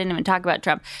nowhere because I didn't even talk about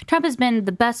Trump. Trump has been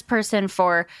the best person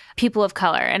for people of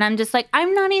color. And I'm just like,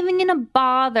 I'm not even going to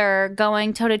bother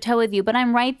going toe to toe with you, but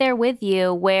I'm right there with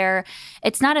you, where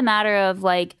it's not a matter of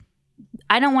like,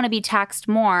 I don't want to be taxed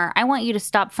more. I want you to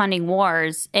stop funding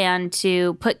wars and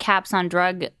to put caps on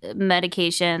drug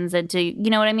medications and to, you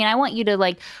know what I mean? I want you to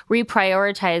like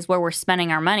reprioritize where we're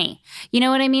spending our money. You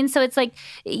know what I mean? So it's like,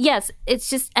 yes, it's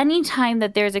just any time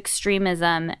that there's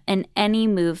extremism in any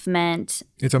movement,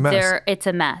 it's a mess. It's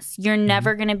a mess. You're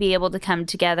never going to be able to come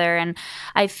together. And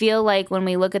I feel like when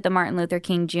we look at the Martin Luther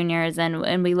King Jr.'s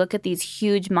and we look at these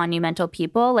huge monumental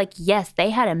people, like, yes,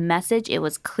 they had a message. It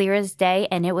was clear as day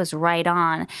and it was right on.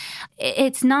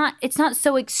 It's not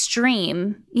so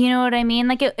extreme. You know what I mean?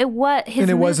 Like it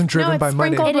wasn't driven by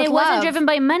money. And it wasn't driven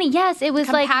by money. Yes, it was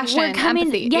compassion, like, we're coming.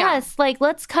 empathy, yes, like,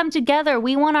 let's come together.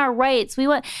 We want our rights. We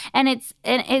want, and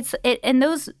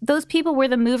those people were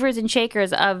the movers and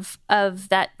shakers of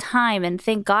that time, and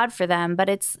thank God for them. But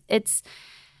it's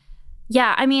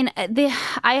yeah, I mean,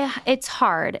 it's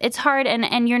hard. It's hard,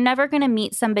 and you're never going to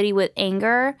meet somebody with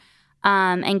anger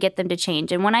and get them to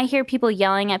change. And when I hear people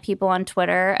yelling at people on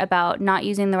Twitter about not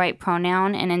using the right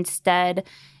pronoun and instead,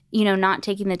 you know, not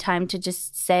taking the time to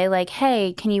just say like,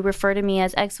 hey, can you refer to me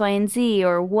as X, Y, and Z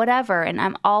or whatever? And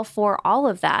I'm all for all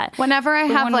of that. Whenever I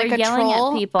have like a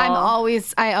troll, at people, I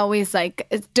always like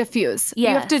diffuse. Yes,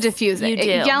 you have to diffuse it. You do.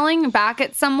 Yelling back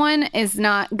at someone is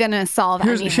not going to solve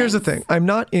anything. Here's the thing. I'm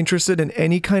not interested in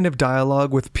any kind of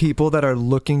dialogue with people that are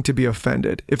looking to be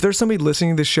offended. If there's somebody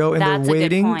listening to the show and That's they're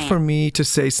waiting a good point. for me to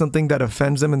say something that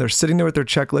offends them and they're sitting there with their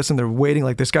checklist and they're waiting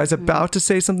like this guy's about to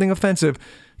say something offensive,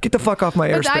 get the fuck off my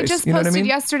airspace. I just you know posted what I mean?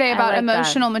 yesterday about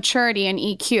emotional maturity and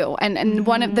EQ, and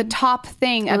one of the top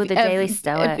thing of the Daily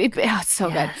Stoic. It's so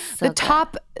good. So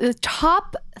The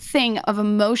top thing of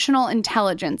emotional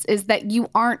intelligence is that you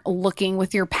aren't looking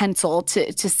with your pencil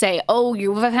to say, oh,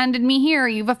 you've offended me here,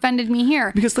 you've offended me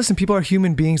here. Because listen, people are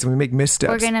human beings and we make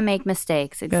missteps. We're going to make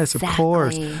mistakes. Exactly. Yes, of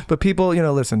course. But people,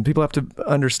 listen, people have to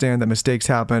understand that mistakes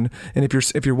happen. And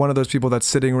if you're one of those people that's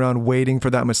sitting around waiting for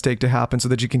that mistake to happen so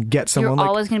that you can get someone You're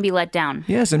always going to be let down.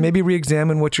 Yes, and maybe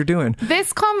re-examine what you're doing.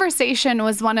 This conversation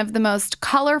was one of the most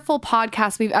colorful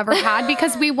podcasts we've ever had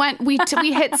because we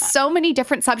hit so many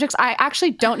different subjects. I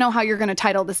actually don't know how you're going to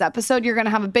title this episode. You're going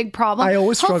to have a big problem. I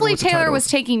always struggle Hopefully with the Taylor titles. was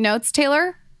taking notes.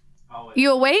 Taylor,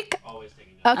 you awake? Always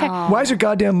taking notes. Okay. Why is your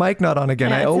goddamn mic not on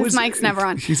again? His mic's never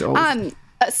on. He's always.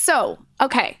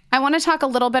 Okay. I want to talk a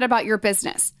little bit about your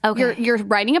business. Okay. You're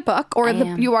writing a book, or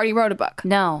you already wrote a book?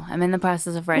 No, I'm in the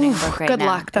process of writing a book right now. Good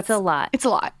luck. That's a lot. It's a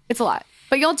lot.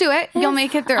 But you'll do it. You'll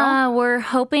make it through. We're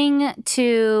hoping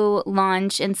to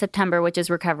launch in September, which is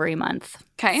Recovery Month.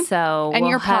 Okay. So and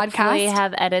we'll your hopefully podcast?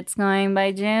 have edits going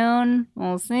by June.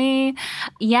 We'll see.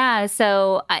 Yeah.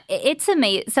 So it's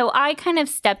amazing. So I kind of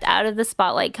stepped out of the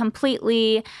spotlight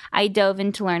completely. I dove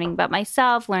into learning about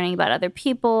myself, learning about other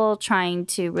people, trying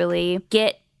to really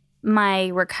get my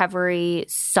recovery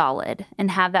solid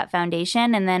and have that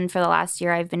foundation. And then for the last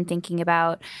year, I've been thinking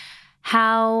about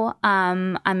how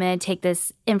I'm going to take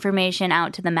this information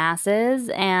out to the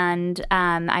masses. And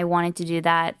I wanted to do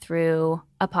that through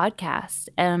a podcast.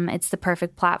 It's the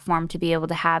perfect platform to be able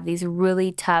to have these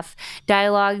really tough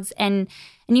dialogues. And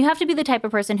you have to be the type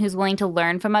of person who's willing to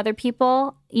learn from other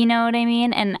people. You know what I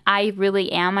mean? And I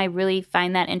really am. I really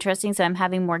find that interesting. So I'm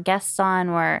having more guests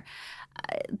on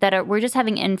we're just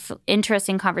having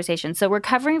interesting conversations. So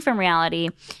Recovering from Reality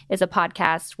is a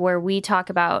podcast where we talk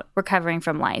about recovering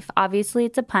from life. Obviously,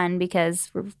 it's a pun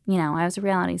because, I was a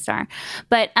reality star.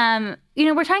 But,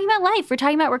 we're talking about life. We're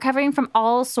talking about recovering from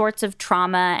all sorts of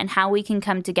trauma and how we can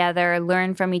come together,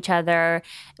 learn from each other,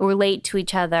 relate to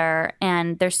each other.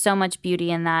 And there's so much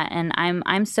beauty in that. And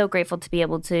I'm so grateful to be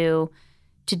able to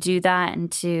do that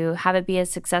and to have it be as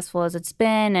successful as it's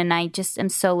been. And I just am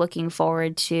so looking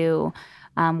forward to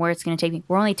where it's going to take me.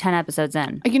 We're only 10 episodes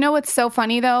in. You know what's so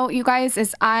funny, though, you guys,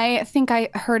 is I think I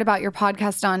heard about your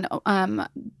podcast on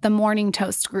the Morning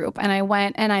Toast group. And I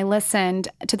went and I listened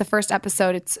to the first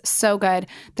episode. It's so good.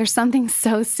 There's something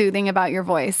so soothing about your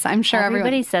voice. I'm sure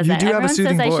everybody says You that. do have a Everyone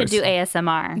soothing says I voice. should do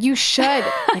ASMR. You should.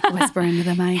 Like whisper into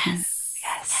the mic. Yes.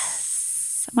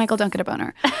 Michael, don't get a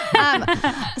boner.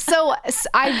 So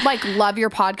I love your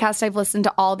podcast. I've listened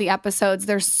to all the episodes.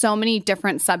 There's so many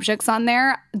different subjects on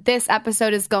there. This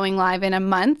episode is going live in a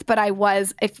month, but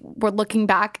if we're looking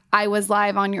back, I was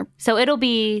live on your... So it'll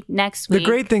be next week. The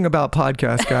great thing about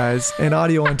podcasts, guys, and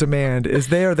audio on demand is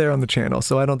they are there on the channel.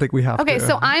 So I don't think we have to. Okay,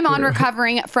 so I'm on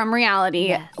Recovering from Reality.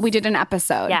 Yes. We did an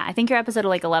episode. Yeah, I think your episode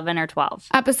 11 or 12.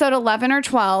 Episode 11 or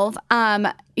 12.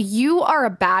 You are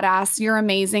a badass. You're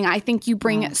amazing. I think you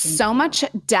bring so much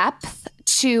depth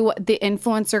to the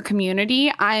influencer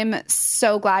community. I'm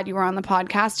so glad you were on the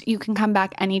podcast. You can come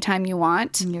back anytime you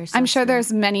want. I'm sure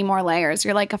there's many more layers.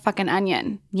 You're like a fucking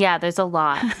onion. Yeah, there's a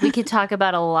lot. We could talk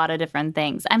about a lot of different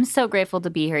things. I'm so grateful to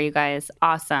be here, you guys.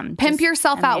 Awesome. Pimp Just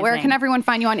yourself out. amazing. Where can everyone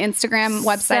find you on Instagram,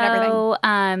 website, everything?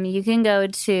 So you can go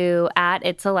to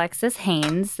 @It's Alexis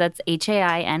Haines. That's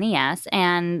Haines.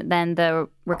 And then the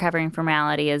Recovering from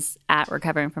Reality is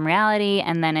 @Recovering from Reality.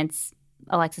 And then it's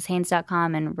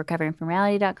alexishaines.com and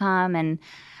recoveringfromreality.com. And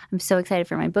I'm so excited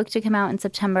for my book to come out in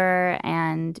September.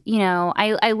 And,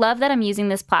 I love that I'm using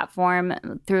this platform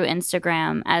through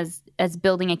Instagram as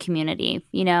building a community,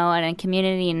 and a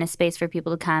community and a space for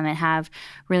people to come and have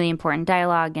really important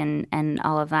dialogue and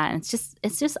all of that. And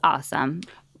it's just awesome.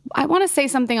 I want to say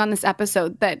something on this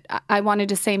episode that I wanted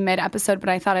to say mid-episode, but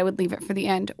I thought I would leave it for the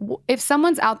end. If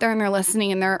someone's out there and they're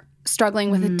listening and they're struggling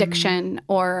with addiction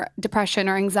or depression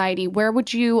or anxiety, where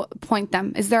would you point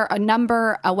them? Is there a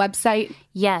number, a website?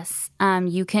 Yes.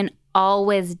 You can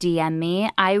always DM me.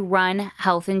 I run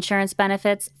health insurance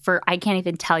benefits for, I can't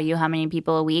even tell you how many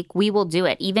people a week. We will do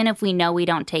it. Even if we know we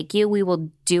don't take you, we will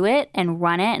do it and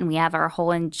run it. And we have our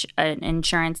whole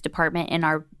insurance department in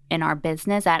our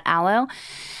business at Aloe.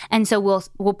 And so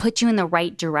we'll put you in the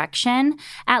right direction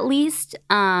at least,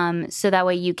 so that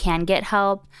way you can get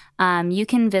help. You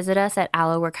can visit us at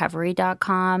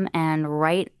aloerecovery.com, and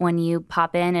right when you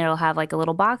pop in, it'll have like a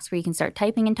little box where you can start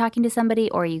typing and talking to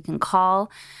somebody, or you can call.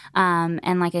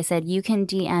 And like I said, you can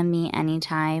DM me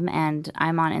anytime, and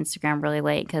I'm on Instagram really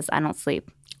late because I don't sleep.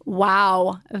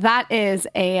 Wow. That is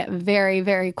a very,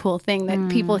 very cool thing that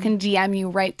people can DM you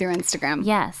right through Instagram.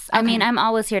 Yes. I mean, I'm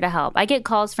always here to help. I get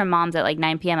calls from moms at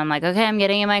 9 p.m. I'm like, okay, I'm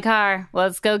getting in my car.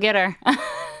 Let's go get her.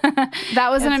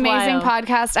 That was an amazing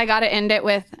podcast. I got to end it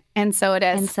with, and so it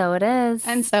is. And so it is.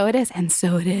 And so it is. And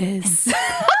so it is.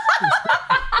 That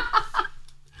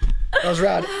was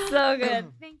rad. So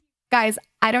good. Guys,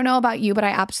 I don't know about you, but I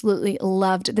absolutely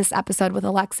loved this episode with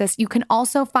Alexis. You can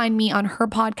also find me on her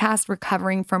podcast,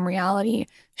 Recovering from Reality.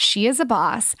 She is a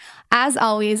boss. As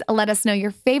always, let us know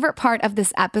your favorite part of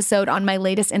this episode on my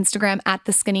latest Instagram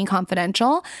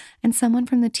 @TheSkinnyConfidential, and someone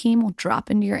from the team will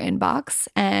drop into your inbox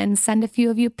and send a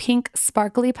few of you pink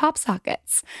sparkly pop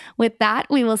sockets. With that,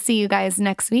 we will see you guys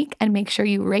next week, and make sure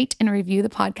you rate and review the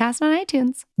podcast on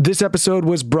iTunes. This episode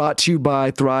was brought to you by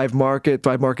Thrive Market.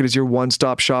 Thrive Market is your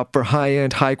one-stop shop for high-end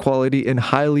 100% high quality and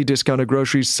highly discounted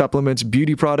groceries, supplements,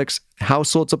 beauty products,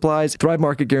 household supplies. Thrive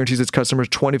Market guarantees its customers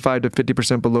 25 to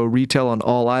 50% below retail on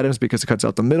all items because it cuts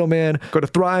out the middleman. Go to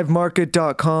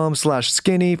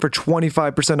thrivemarket.com/skinny for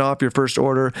 25% off your first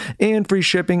order and free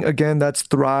shipping. Again, that's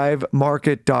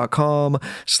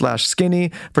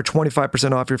thrivemarket.com/skinny for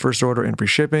 25% off your first order and free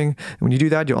shipping. And when you do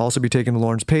that, you'll also be taken to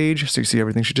Lauren's page so you see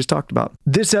everything she just talked about.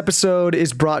 This episode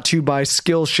is brought to you by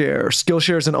Skillshare.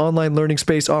 Skillshare is an online learning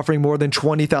space offering more than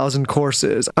 20,000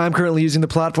 courses. I'm currently using the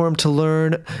platform to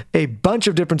learn a bunch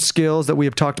of different skills that we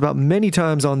have talked about many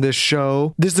times on this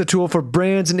show. This is a tool for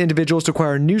brands and individuals to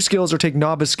acquire new skills or take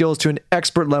novice skills to an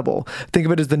expert level. Think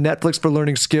of it as the Netflix for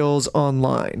learning skills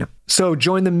online. So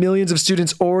join the millions of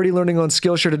students already learning on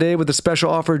Skillshare today with a special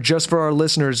offer just for our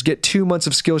listeners. Get 2 months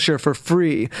of Skillshare for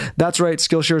free. That's right,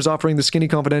 Skillshare is offering the Skinny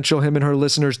Confidential, him and her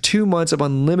listeners, 2 months of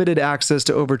unlimited access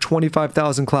to over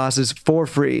 25,000 classes for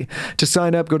free. To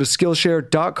sign up, go to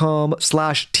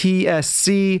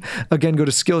Skillshare.com/TSC. Again, go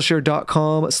to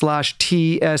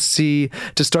Skillshare.com/TSC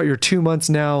to start your 2 months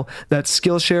now. That's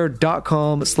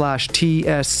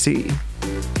Skillshare.com/TSC.